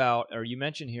talked about, or you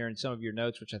mentioned here in some of your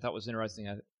notes, which I thought was interesting.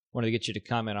 I wanted to get you to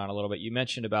comment on a little bit. You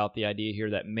mentioned about the idea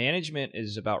here that management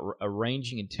is about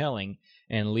arranging and telling,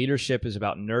 and leadership is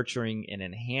about nurturing and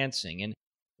enhancing. And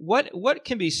what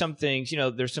can be some things,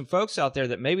 there's some folks out there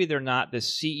that maybe they're not the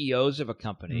CEOs of a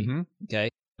company, okay,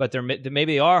 but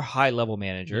maybe they are high-level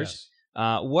managers.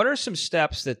 Yes. What are some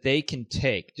steps that they can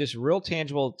take, just real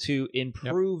tangible, to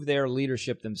improve their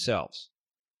leadership themselves?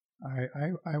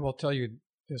 I will tell you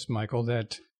this, Michael,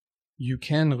 that you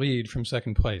can lead from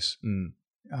second place.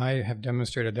 I have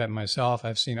demonstrated that myself.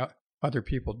 I've seen other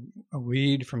people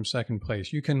lead from second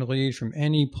place. You can lead from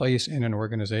any place in an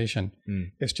organization.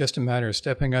 It's just a matter of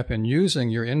stepping up and using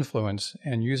your influence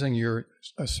and using your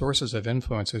sources of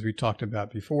influence, as we talked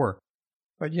about before.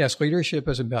 But yes, leadership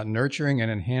is about nurturing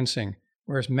and enhancing,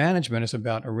 whereas management is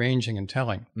about arranging and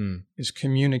telling. It's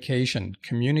communication.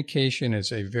 Communication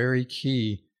is a very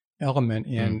key element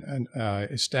in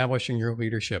establishing your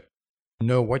leadership.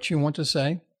 Know what you want to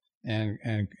say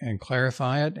and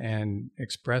clarify it and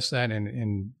express that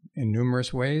in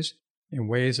numerous ways, in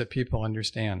ways that people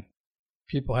understand.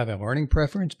 People have a learning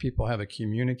preference. People have a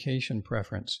communication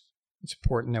preference. It's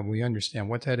important that we understand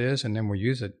what that is, and then we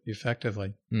use it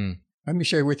effectively. Let me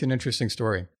share with you an interesting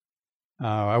story.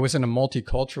 I was in a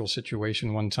multicultural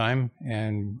situation one time,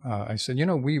 and I said,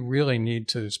 we really need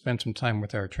to spend some time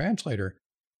with our translator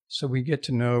so we get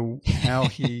to know how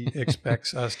he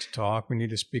expects us to talk. We need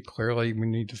to speak clearly. We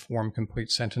need to form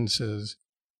complete sentences.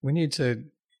 He needs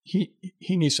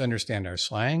to understand our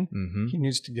slang. He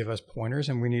needs to give us pointers,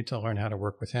 and we need to learn how to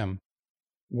work with him.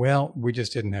 Well, we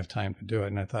just didn't have time to do it.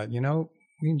 And I thought,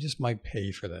 we just might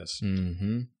pay for this.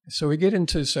 So we get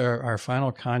into our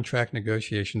final contract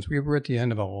negotiations. We were at the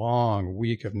end of a long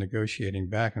week of negotiating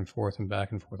back and forth,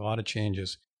 a lot of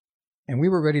changes. And we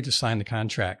were ready to sign the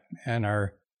contract. And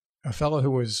a fellow who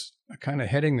was kind of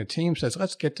heading the team says,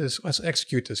 let's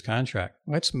execute this contract.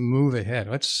 Let's move ahead.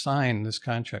 Let's sign this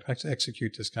contract. Let's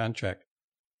execute this contract.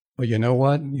 Well, you know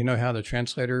what? You know how the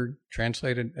translator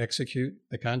translated execute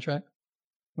the contract?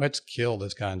 Let's kill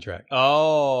this contract.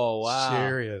 Oh, wow.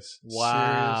 Serious.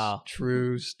 Wow. Serious,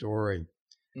 true story.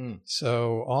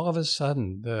 So all of a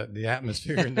sudden, the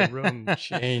atmosphere in the room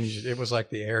changed. It was like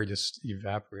the air just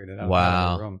evaporated out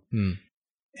of the room.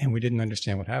 And we didn't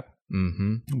understand what happened.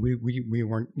 We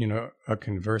weren't,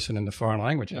 conversant in the foreign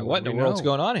language. What in the world's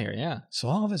going on here? Yeah. So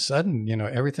all of a sudden,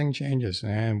 everything changes,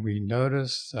 and we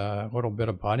notice a little bit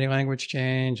of body language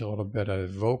change, a little bit of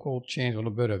vocal change, a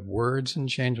little bit of words and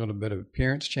change, a little bit of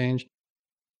appearance change.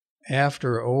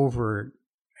 After over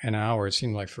an hour, it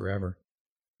seemed like forever.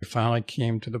 We finally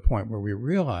came to the point where we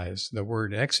realized the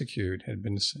word execute had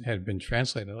been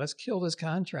translated. Let's kill this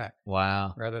contract.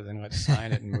 Wow. Rather than let's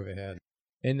sign it and move ahead.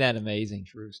 Isn't that amazing?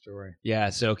 True story.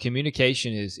 Yeah. So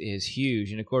communication is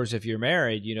huge. And of course, if you're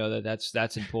married,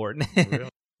 that's important. Really?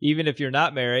 Even if you're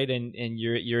not married and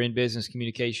you're in business,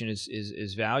 communication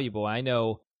is valuable. I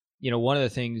know, one of the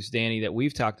things, Danny, that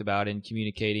we've talked about in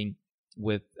communicating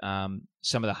with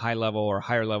some of the high level or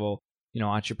higher level,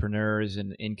 entrepreneurs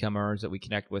and income earners that we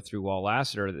connect with through Wall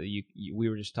Lassiter, that we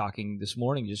were just talking this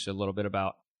morning just a little bit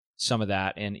about some of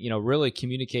that, and really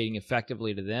communicating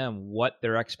effectively to them what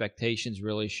their expectations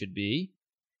really should be,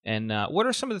 And what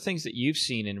are some of the things that you've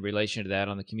seen in relation to that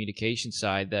on the communication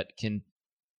side that can,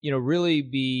 really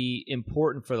be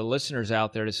important for the listeners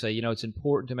out there to say, it's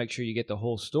important to make sure you get the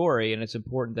whole story, and it's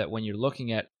important that when you're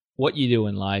looking at what you do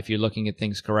in life, you're looking at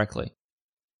things correctly.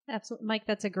 Absolutely, Mike,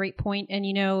 that's a great point. And,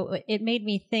 it made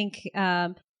me think,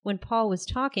 when Paul was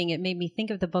talking, it made me think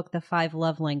of the book, The 5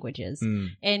 Love Languages.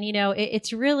 And,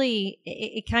 it's really,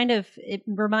 it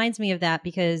reminds me of that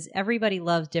because everybody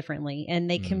loves differently and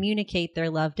they communicate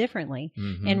their love differently.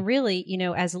 And really,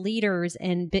 as leaders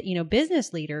and,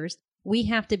 business leaders, we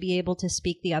have to be able to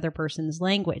speak the other person's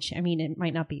language. I mean, it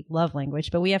might not be love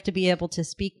language, but we have to be able to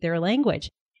speak their language.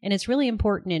 And it's really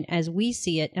important. And as we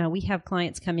see it, we have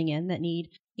clients coming in that need,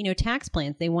 tax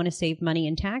plans. They want to save money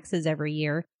in taxes every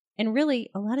year. And really,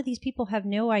 a lot of these people have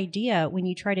no idea when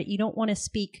you don't want to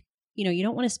speak, you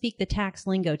don't want to speak the tax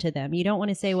lingo to them. You don't want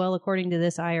to say, well, according to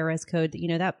this IRS code,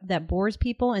 that bores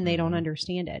people and they don't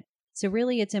understand it. So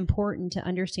really, it's important to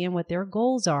understand what their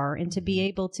goals are and to be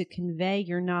able to convey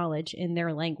your knowledge in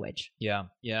their language. Yeah.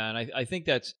 And I think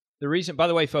that's the reason. By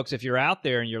the way, folks, if you're out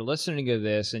there and you're listening to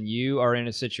this and you are in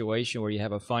a situation where you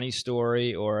have a funny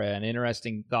story or an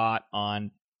interesting thought on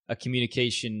a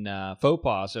communication faux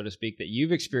pas, so to speak, that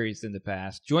you've experienced in the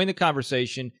past, join the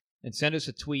conversation and send us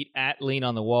a tweet at Lean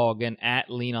on the Wall, again, at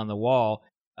Lean on the Wall.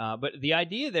 But the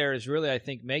idea there is really, I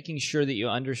think, making sure that you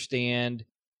understand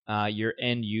your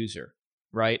end user,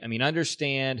 right? I mean,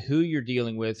 understand who you're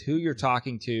dealing with, who you're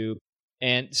talking to.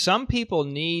 And some people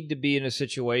need to be in a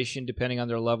situation, depending on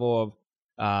their level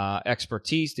of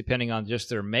expertise, depending on just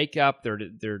their makeup,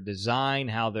 their design,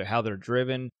 how they're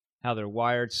driven, how they're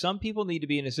wired. Some people need to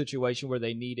be in a situation where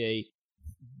they need a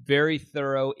very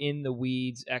thorough,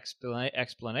 in-the-weeds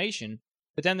explanation.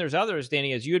 But then there's others,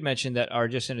 Danny, as you had mentioned, that are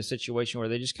just in a situation where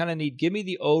they just kind of need, give me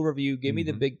the overview, give me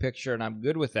the big picture, and I'm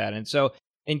good with that. And so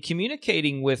in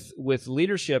communicating with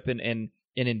leadership and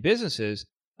in businesses,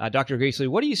 Dr. Greasley,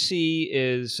 what do you see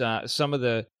is some of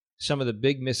the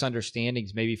big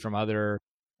misunderstandings maybe from other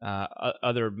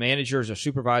managers or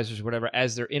supervisors or whatever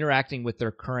as they're interacting with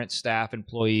their current staff,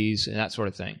 employees, and that sort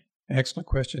of thing? Excellent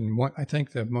question. I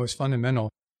think the most fundamental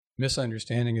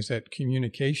misunderstanding is that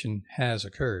communication has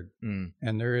occurred,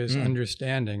 and there is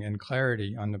understanding and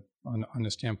clarity on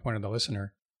the standpoint of the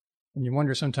listener. And you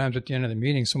wonder sometimes at the end of the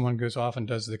meeting, someone goes off and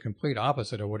does the complete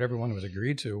opposite of what everyone was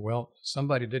agreed to. Well,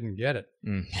 somebody didn't get it.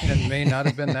 And it may not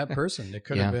have been that person. It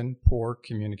could have been poor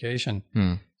communication.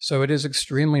 So it is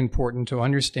extremely important to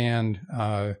understand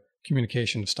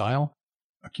communication style,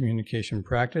 a communication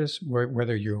practice,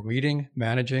 whether you're leading,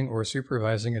 managing, or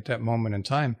supervising at that moment in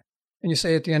time. And you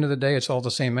say at the end of the day, it's all the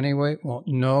same anyway. Well,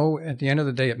 no, at the end of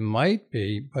the day, it might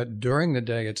be, but during the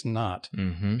day, it's not.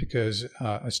 Because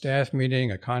a staff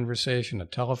meeting, a conversation, a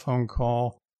telephone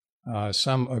call,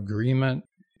 some agreement,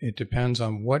 it depends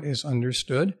on what is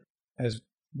understood as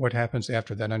what happens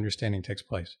after that understanding takes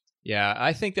place. Yeah,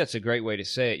 I think that's a great way to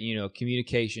say it.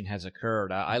 Communication has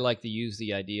occurred. I like to use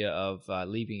the idea of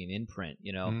leaving an imprint,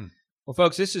 Well,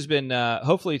 folks, this has been,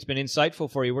 hopefully it's been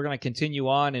insightful for you. We're going to continue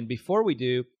on. And before we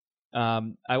do,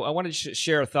 I wanted to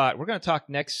share a thought. We're going to talk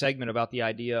next segment about the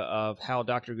idea of how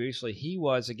Dr. Greasley, he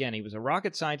was a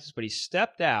rocket scientist, but he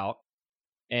stepped out,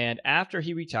 and after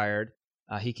he retired,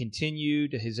 he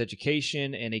continued his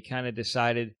education, and he kind of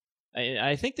decided, and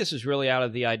I think this is really out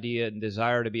of the idea and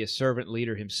desire to be a servant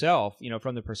leader himself,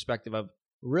 from the perspective of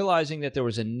realizing that there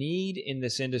was a need in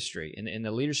this industry, in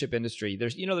the leadership industry.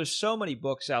 There's so many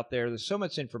books out there. There's so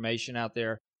much information out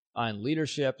there on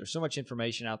leadership. There's so much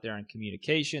information out there on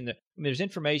communication. There's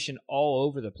information all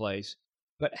over the place.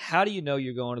 But how do you know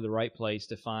you're going to the right place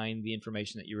to find the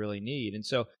information that you really need? And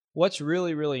so what's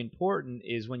really, really important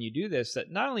is when you do this, that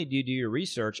not only do you do your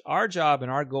research, our job and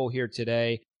our goal here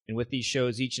today and with these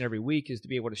shows each and every week is to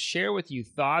be able to share with you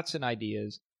thoughts and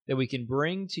ideas that we can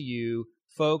bring to you,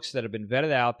 folks that have been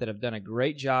vetted out, that have done a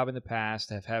great job in the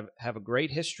past, have a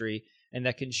great history, and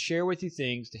that can share with you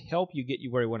things to help you get you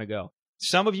where you want to go.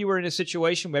 Some of you are in a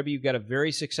situation, maybe you've got a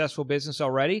very successful business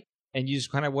already, and you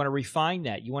just kind of want to refine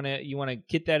that. You want to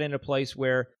get that in a place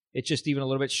where it's just even a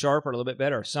little bit sharper, a little bit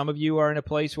better. Some of you are in a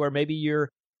place where maybe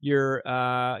you're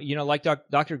like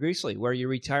Dr. Greasley, where you're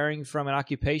retiring from an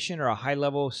occupation or a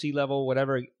high-level, C-level,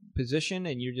 whatever position,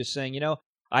 and you're just saying,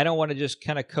 I don't want to just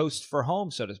kind of coast for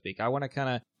home, so to speak. I want to kind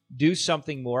of do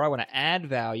something more. I want to add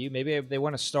value. Maybe they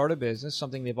want to start a business,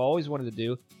 something they've always wanted to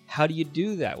do. How do you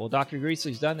do that? Well, Dr.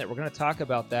 Greasley's done that. We're going to talk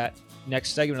about that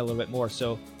next segment a little bit more.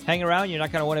 So hang around. You're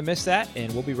not going to want to miss that.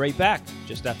 And we'll be right back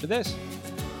just after this.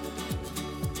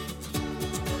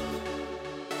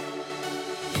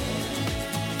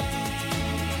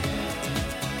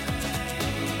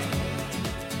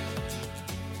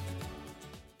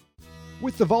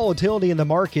 With the volatility in the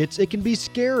markets, it can be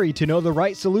scary to know the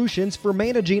right solutions for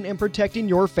managing and protecting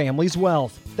your family's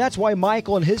wealth. That's why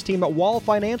Michael and his team at Wall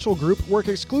Financial Group work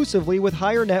exclusively with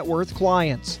higher net worth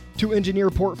clients to engineer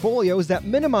portfolios that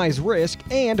minimize risk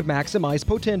and maximize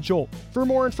potential. For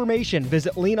more information,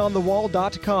 visit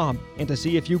leanonthewall.com. And to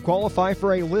see if you qualify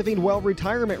for a Living Well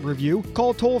retirement review,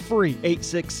 call toll-free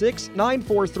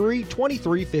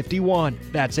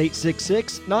 866-943-2351. That's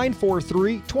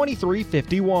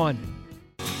 866-943-2351.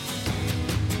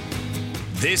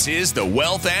 This is the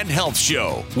Wealth and Health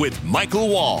Show with Michael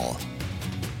Wall.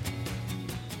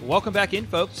 Welcome back in,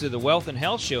 folks, to the Wealth and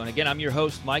Health Show. And again, I'm your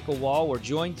host, Michael Wall. We're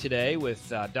joined today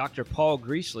with Dr. Paul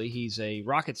Greasley. He's a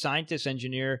rocket scientist,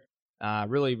 engineer,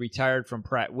 really retired from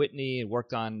Pratt Whitney and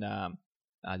worked on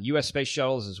U.S. space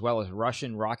shuttles as well as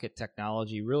Russian rocket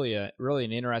technology. Really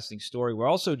an interesting story. We're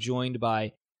also joined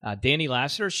by Danny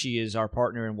Lassiter. She is our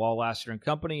partner in Wall, Lassiter &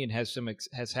 Company and has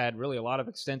had really a lot of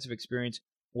extensive experience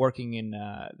working in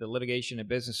the litigation and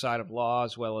business side of law,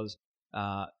 as well as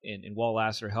in Wall,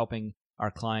 Lassiter, helping our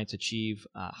clients achieve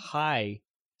high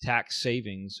tax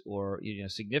savings, or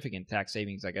significant tax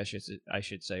savings, I guess I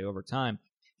should say, over time.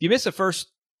 If you missed the first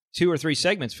 2 or 3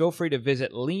 segments, feel free to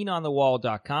visit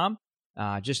leanonthewall.com.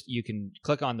 You can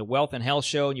click on the Wealth and Health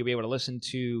Show, and you'll be able to listen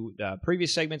to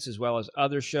previous segments as well as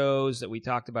other shows that we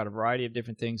talked about, a variety of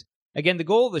different things. Again, the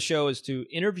goal of the show is to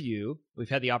interview. We've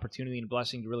had the opportunity and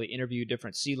blessing to really interview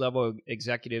different C-level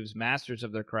executives, masters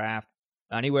of their craft,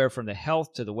 anywhere from the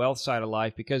health to the wealth side of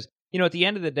life, because at the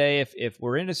end of the day, if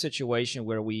we're in a situation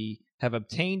where we have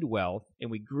obtained wealth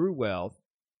and we grew wealth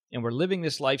and we're living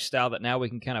this lifestyle that now we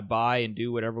can kind of buy and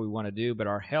do whatever we want to do, but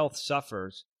our health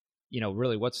suffers,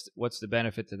 really what's the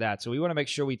benefit to that? So we want to make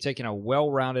sure we take a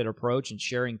well-rounded approach in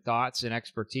sharing thoughts and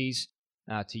expertise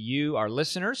to you, our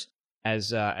listeners,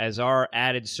 as our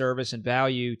added service and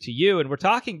value to you. And we're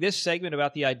talking this segment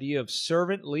about the idea of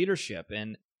servant leadership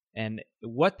and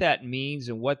what that means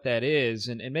and what that is.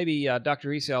 And maybe, Dr.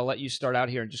 Greasley, I'll let you start out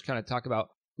here and just kind of talk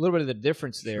about a little bit of the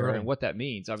difference there and what that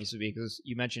means, obviously, because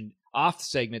you mentioned off the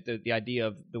segment the idea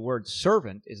of the word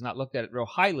servant is not looked at real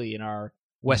highly in our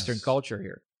Western culture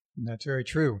here. That's very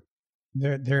true.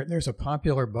 There's a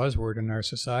popular buzzword in our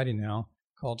society now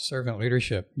called servant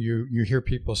leadership. You hear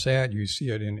people say it, you see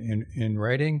it in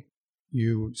writing.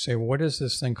 You say, well, what is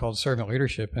this thing called servant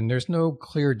leadership? And there's no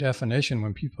clear definition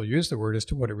when people use the word as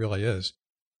to what it really is.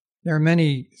 There are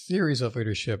many theories of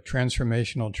leadership: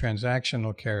 transformational,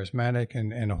 transactional, charismatic,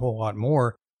 and a whole lot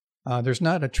more. There's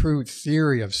not a true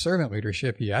theory of servant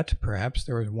leadership yet. Perhaps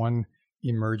there is one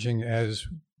emerging as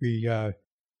we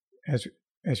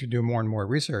do more and more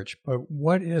research. But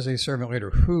what is a servant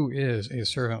leader? Who is a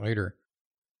servant leader?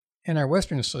 In our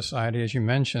Western society, as you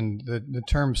mentioned, the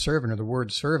term servant or the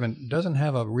word servant doesn't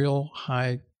have a real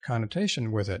high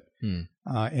connotation with it.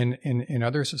 In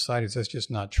other societies, that's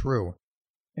just not true.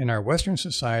 In our Western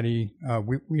society,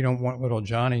 we don't want little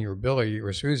Johnny or Billy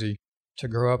or Susie to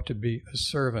grow up to be a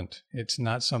servant. It's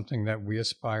not something that we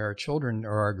aspire our children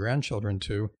or our grandchildren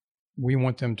to. We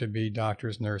want them to be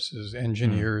doctors, nurses,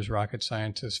 engineers, rocket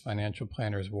scientists, financial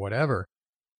planners, whatever.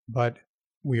 But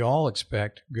we all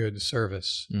expect good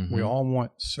service. Mm-hmm. We all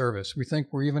want service. We think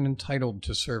we're even entitled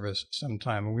to service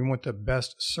sometime, and we want the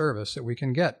best service that we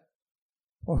can get.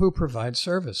 Well, who provides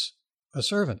service? A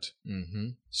servant. Mm-hmm.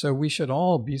 So we should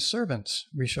all be servants.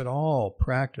 We should all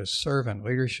practice servant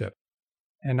leadership.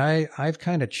 And I've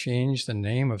kind of changed the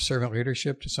name of servant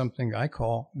leadership to something I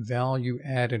call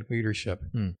value-added leadership.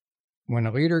 When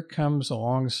a leader comes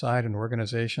alongside an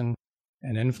organization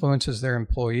and influences their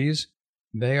employees,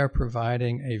 they are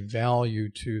providing a value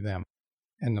to them.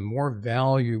 And the more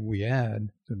value we add,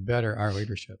 the better our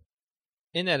leadership.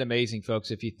 Isn't that amazing,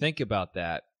 folks? If you think about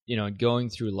that, and going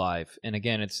through life, and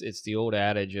again, it's the old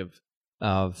adage of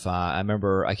I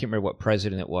remember, I can't remember what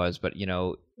president it was, but,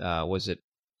 was it,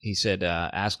 he said,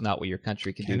 ask not what your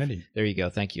country can Kennedy. do. There you go.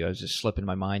 Thank you. I was just slipping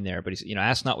my mind there. But he said,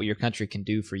 ask not what your country can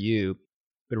do for you,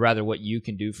 but rather what you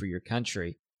can do for your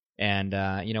country. And,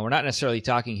 we're not necessarily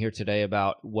talking here today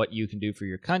about what you can do for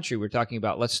your country. We're talking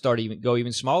about, let's go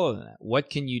even smaller than that. What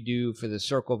can you do for the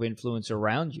circle of influence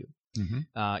around you?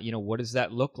 Mm-hmm. What does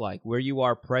that look like? Where you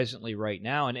are presently right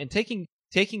now? And taking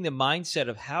the mindset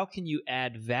of how can you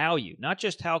add value, not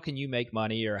just how can you make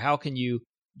money or how can you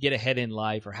get ahead in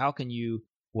life or how can you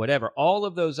whatever. All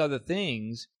of those other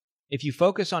things, if you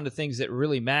focus on the things that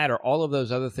really matter, all of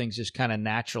those other things just kind of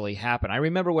naturally happen. I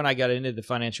remember when I got into the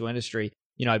financial industry,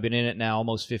 I've been in it now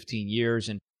almost 15 years.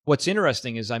 And what's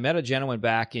interesting is I met a gentleman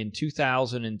back in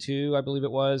 2002, I believe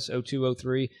it was, 02,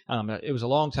 03. It was a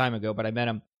long time ago, but I met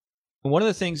him. One of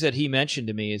the things that he mentioned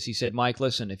to me is he said, Mike,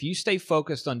 listen, if you stay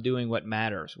focused on doing what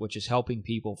matters, which is helping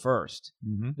people first,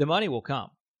 the money will come.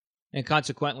 And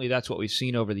consequently, that's what we've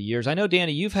seen over the years. I know,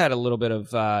 Danny, you've had a little bit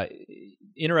of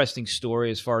interesting story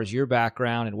as far as your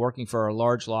background and working for a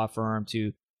large law firm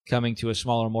to coming to a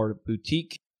smaller, more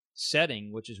boutique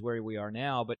setting, which is where we are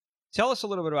now. But tell us a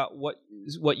little bit about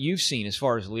what you've seen as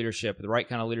far as leadership, the right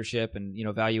kind of leadership, and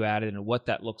value added, and what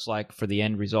that looks like for the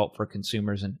end result for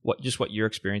consumers, and what your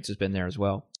experience has been there as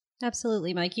well.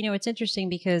 Absolutely, Mike. It's interesting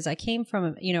because I came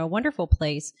from a wonderful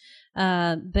place,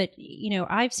 but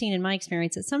I've seen in my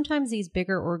experience that sometimes these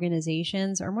bigger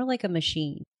organizations are more like a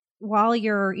machine. While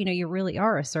you really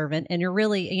are a servant, and you're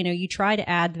really you try to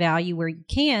add value where you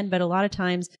can, but a lot of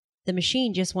times the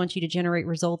machine just wants you to generate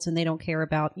results, and they don't care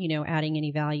about adding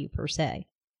any value per se.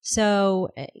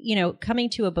 So coming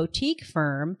to a boutique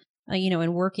firm.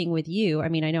 And working with you, I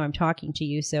mean, I know I'm talking to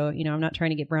you, so, I'm not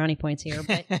trying to get brownie points here,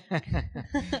 but.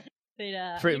 We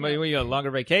got a longer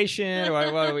vacation.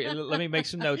 Let me make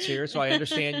some notes here so I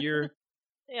understand your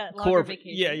longer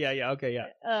vacation. Yeah. Okay, yeah.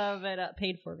 But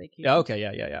paid for vacation. Yeah, okay,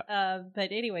 yeah.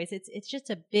 But anyways, it's just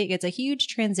it's a huge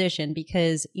transition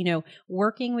because,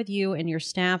 working with you and your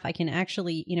staff, I can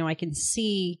actually, I can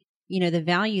see, the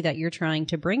value that you're trying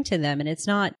to bring to them. And it's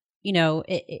not,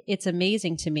 it's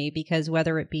amazing to me because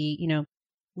whether it be,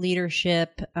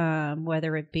 leadership,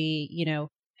 whether it be,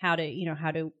 how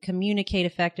to communicate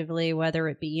effectively, whether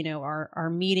it be, our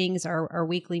meetings, our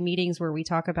weekly meetings where we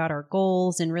talk about our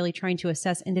goals and really trying to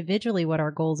assess individually what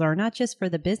our goals are, not just for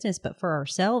the business, but for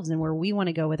ourselves and where we want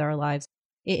to go with our lives.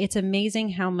 It's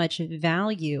amazing how much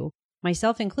value,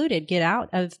 myself included, get out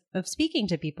of speaking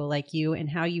to people like you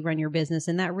and how you run your business.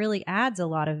 And that really adds a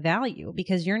lot of value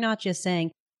because you're not just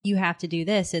saying, you have to do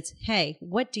this. It's, hey,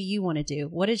 what do you want to do?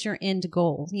 What is your end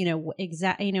goal?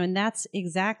 And that's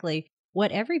exactly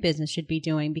what every business should be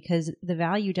doing because the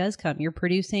value does come. You're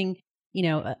producing,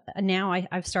 now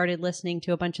I've started listening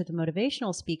to a bunch of the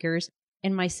motivational speakers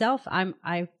and myself,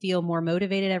 I feel more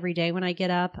motivated every day when I get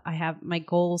up. My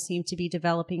goals seem to be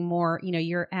developing more,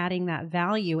 you're adding that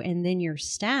value and then your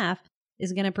staff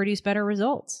is going to produce better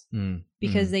results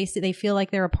because they feel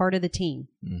like they're a part of the team.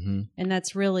 Mm-hmm. And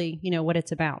that's really, what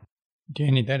it's about.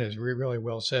 Danny, that is really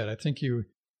well said. I think you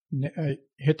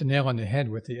hit the nail on the head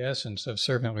with the essence of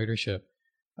servant leadership.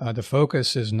 The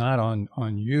focus is not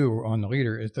on you or on the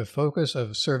leader. It's the focus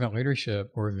of servant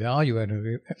leadership or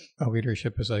value-added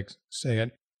leadership, as I say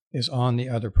it, is on the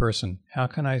other person. How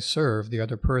can I serve the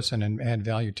other person and add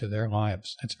value to their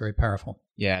lives? That's very powerful.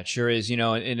 Yeah, it sure is.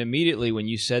 And immediately when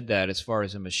you said that, as far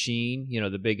as a machine,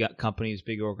 the big companies,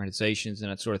 big organizations,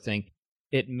 and that sort of thing,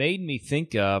 it made me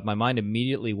think of, my mind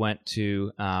immediately went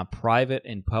to private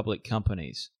and public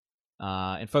companies.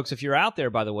 And folks, if you're out there,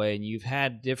 by the way, and you've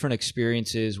had different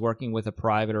experiences working with a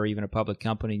private or even a public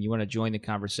company, and you want to join the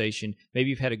conversation, maybe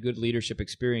you've had a good leadership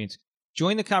experience,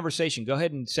 join the conversation. Go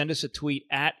ahead and send us a tweet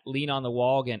at Lean on the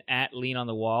Wall, again, at Lean on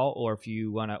the Wall, or if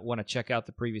you want to check out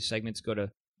the previous segments, go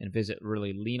to and visit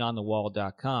really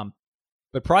leanonthewall.com.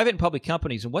 But private and public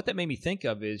companies, and what that made me think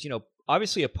of is,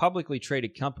 obviously a publicly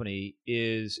traded company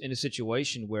is in a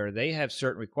situation where they have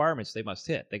certain requirements they must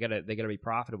hit. They gotta be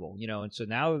profitable, and so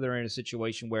now they're in a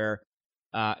situation where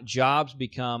jobs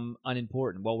become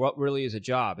unimportant. Well, what really is a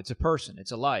job? It's a person.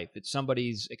 It's a life. It's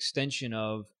somebody's extension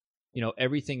of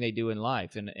everything they do in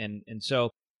life, and so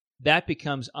that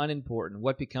becomes unimportant.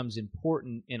 What becomes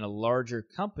important in a larger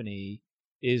company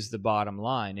is the bottom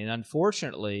line, and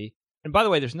unfortunately. And by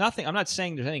the way, I'm not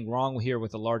saying there's anything wrong here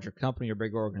with a larger company or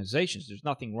bigger organizations. There's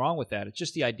nothing wrong with that. It's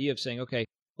just the idea of saying, okay,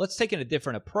 let's take a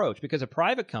different approach. Because a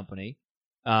private company,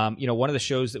 one of the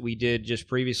shows that we did just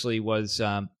previously was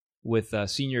with a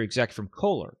senior exec from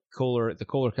Kohler, the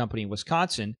Kohler company in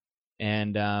Wisconsin.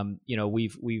 And,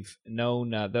 we've known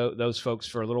those folks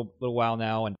for a little while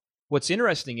now. And what's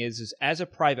interesting is as a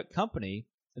private company,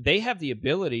 they have the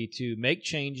ability to make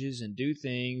changes and do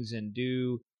things and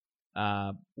do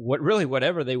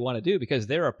whatever they want to do because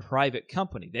they're a private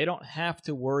company. They don't have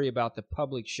to worry about the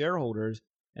public shareholders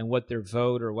and what their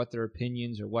vote or what their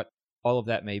opinions or what all of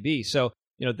that may be. So,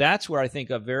 that's where I think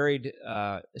a varied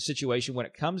situation when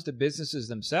it comes to businesses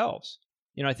themselves.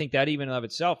 I think that even of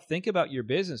itself, think about your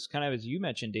business kind of as you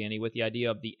mentioned, Danny, with the idea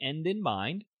of the end in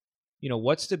mind.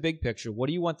 What's the big picture? What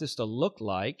do you want this to look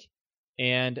like?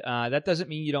 And that doesn't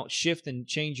mean you don't shift and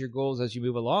change your goals as you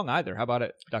move along either. How about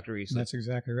it, Dr. Greasley? That's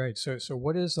exactly right. So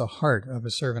what is the heart of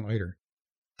a servant leader?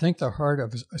 I think the heart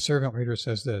of a servant leader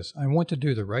says this: I want to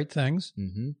do the right things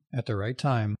at the right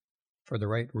time for the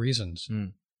right reasons.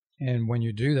 And when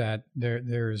you do that,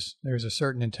 there's a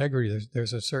certain integrity,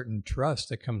 there's a certain trust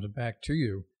that comes back to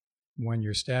you when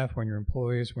your staff, when your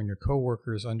employees, when your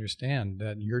coworkers understand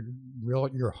that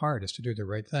your heart is to do the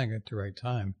right thing at the right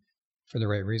time for the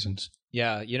right reasons.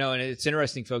 Yeah, and it's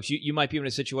interesting, folks. You might be in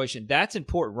a situation that's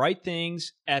important. Right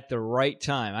things at the right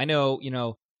time. I know,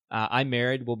 I'm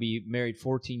married. We'll be married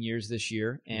 14 years this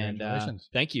year, and congratulations.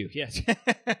 Thank you. Yes,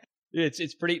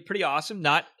 it's pretty awesome.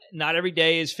 Not every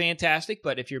day is fantastic,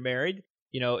 but if you're married,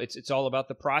 it's all about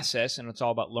the process, and it's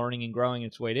all about learning and growing.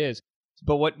 It's the way it is.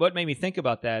 But what made me think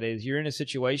about that is you're in a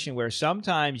situation where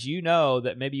sometimes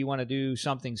that maybe you want to do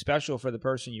something special for the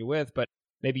person you're with, but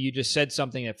maybe you just said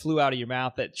something that flew out of your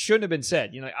mouth that shouldn't have been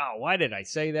said. You're like, oh, why did I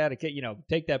say that? Okay,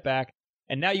 take that back.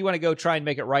 And now you want to go try and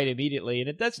make it right immediately.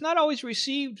 And that's not always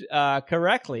received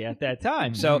correctly at that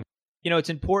time. So, it's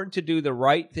important to do the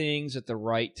right things at the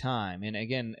right time. And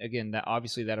again, that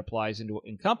obviously that applies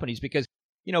in companies because,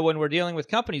 when we're dealing with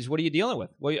companies, what are you dealing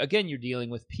with? Well, again, you're dealing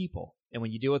with people. And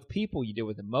when you deal with people, you deal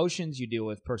with emotions, you deal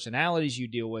with personalities, you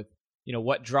deal with,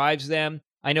 what drives them.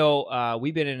 I know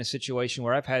we've been in a situation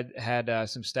where I've had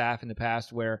some staff in the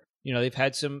past where, they've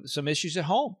had some issues at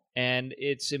home. And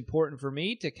it's important for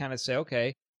me to kind of say,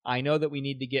 okay, I know that we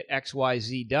need to get X, Y,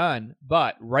 Z done.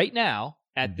 But right now,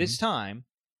 at this time,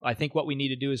 I think what we need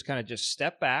to do is kind of just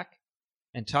step back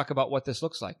and talk about what this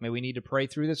looks like. Maybe we need to pray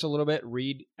through this a little bit,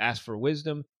 ask for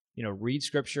wisdom, read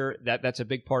scripture. That's a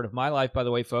big part of my life, by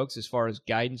the way, folks, as far as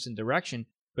guidance and direction.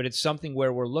 But it's something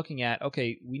where we're looking at,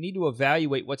 okay, we need to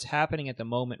evaluate what's happening at the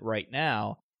moment right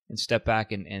now and step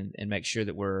back and make sure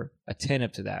that we're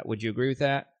attentive to that. Would you agree with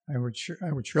that? I would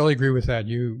surely agree with that.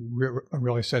 You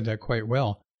really said that quite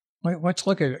well. Let's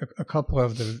look at a couple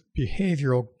of the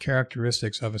behavioral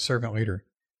characteristics of a servant leader.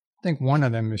 I think one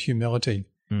of them is humility.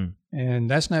 And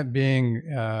that's not being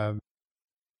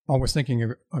always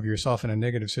thinking of yourself in a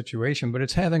negative situation, but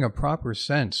it's having a proper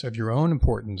sense of your own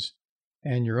importance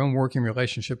and your own working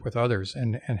relationship with others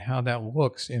and how that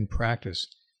looks in practice.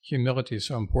 Humility is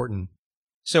so important.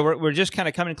 So we're just kind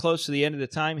of coming close to the end of the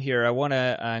time here. I want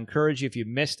to encourage you, if you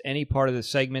missed any part of the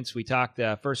segments, we talked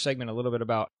first segment a little bit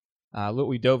about,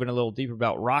 we dove in a little deeper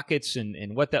about rockets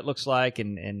and what that looks like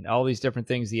and all these different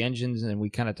things, the engines, and we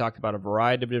kind of talked about a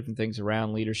variety of different things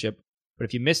around leadership. But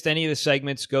if you missed any of the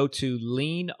segments, go to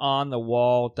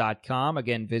leanonthewall.com.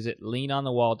 Again, visit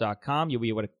leanonthewall.com. You'll be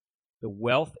able to the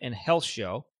Wealth and Health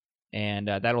Show, and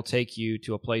that'll take you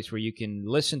to a place where you can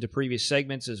listen to previous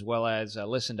segments as well as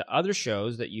listen to other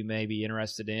shows that you may be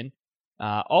interested in.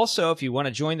 Also, if you want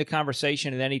to join the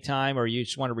conversation at any time or you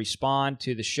just want to respond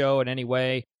to the show in any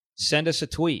way, send us a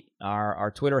tweet.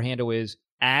 Our Twitter handle is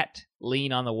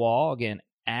 @LeanOnTheWall. Again,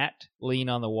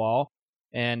 @LeanOnTheWall.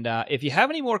 And if you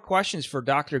have any more questions for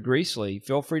Dr. Greasley,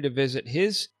 feel free to visit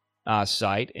his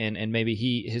site, and maybe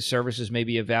his services may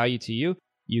be of value to you.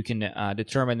 You can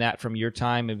determine that from your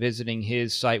time in visiting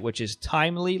his site, which is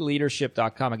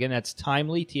timelyleadership.com. Again, that's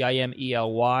timely,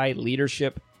 Timely,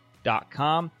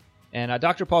 leadership.com. And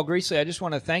Dr. Paul Greasley, I just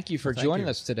want to thank you for joining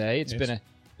us today. It's been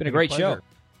a great show.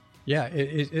 Yeah.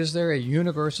 Is there a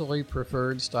universally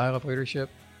preferred style of leadership?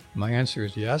 My answer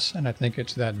is yes, and I think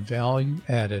it's that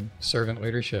value-added servant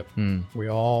leadership. We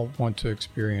all want to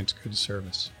experience good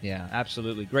service. Yeah,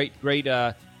 absolutely. Great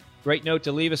note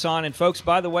to leave us on. And folks,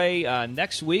 by the way,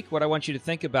 next week, what I want you to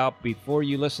think about before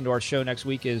you listen to our show next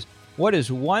week is what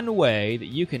is one way that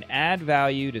you can add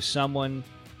value to someone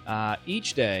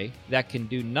each day that can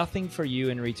do nothing for you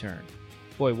in return.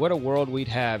 Boy, what a world we'd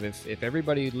have if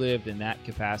everybody lived in that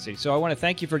capacity. So I want to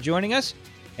thank you for joining us.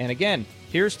 And again,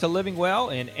 here's to living well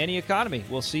in any economy.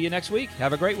 We'll see you next week.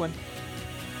 Have a great one.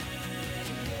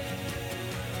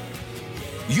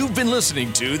 You've been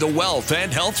listening to The Wealth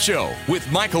and Health Show with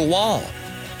Michael Wall.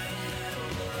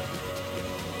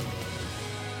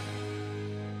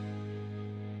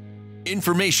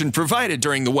 Information provided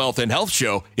during The Wealth and Health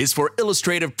Show is for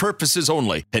illustrative purposes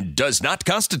only and does not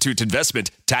constitute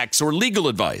investment, tax, or legal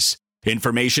advice.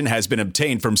 Information has been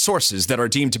obtained from sources that are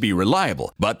deemed to be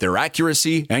reliable, but their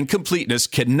accuracy and completeness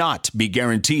cannot be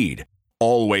guaranteed.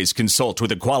 Always consult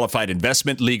with a qualified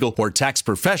investment, legal, or tax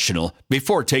professional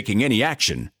before taking any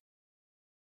action.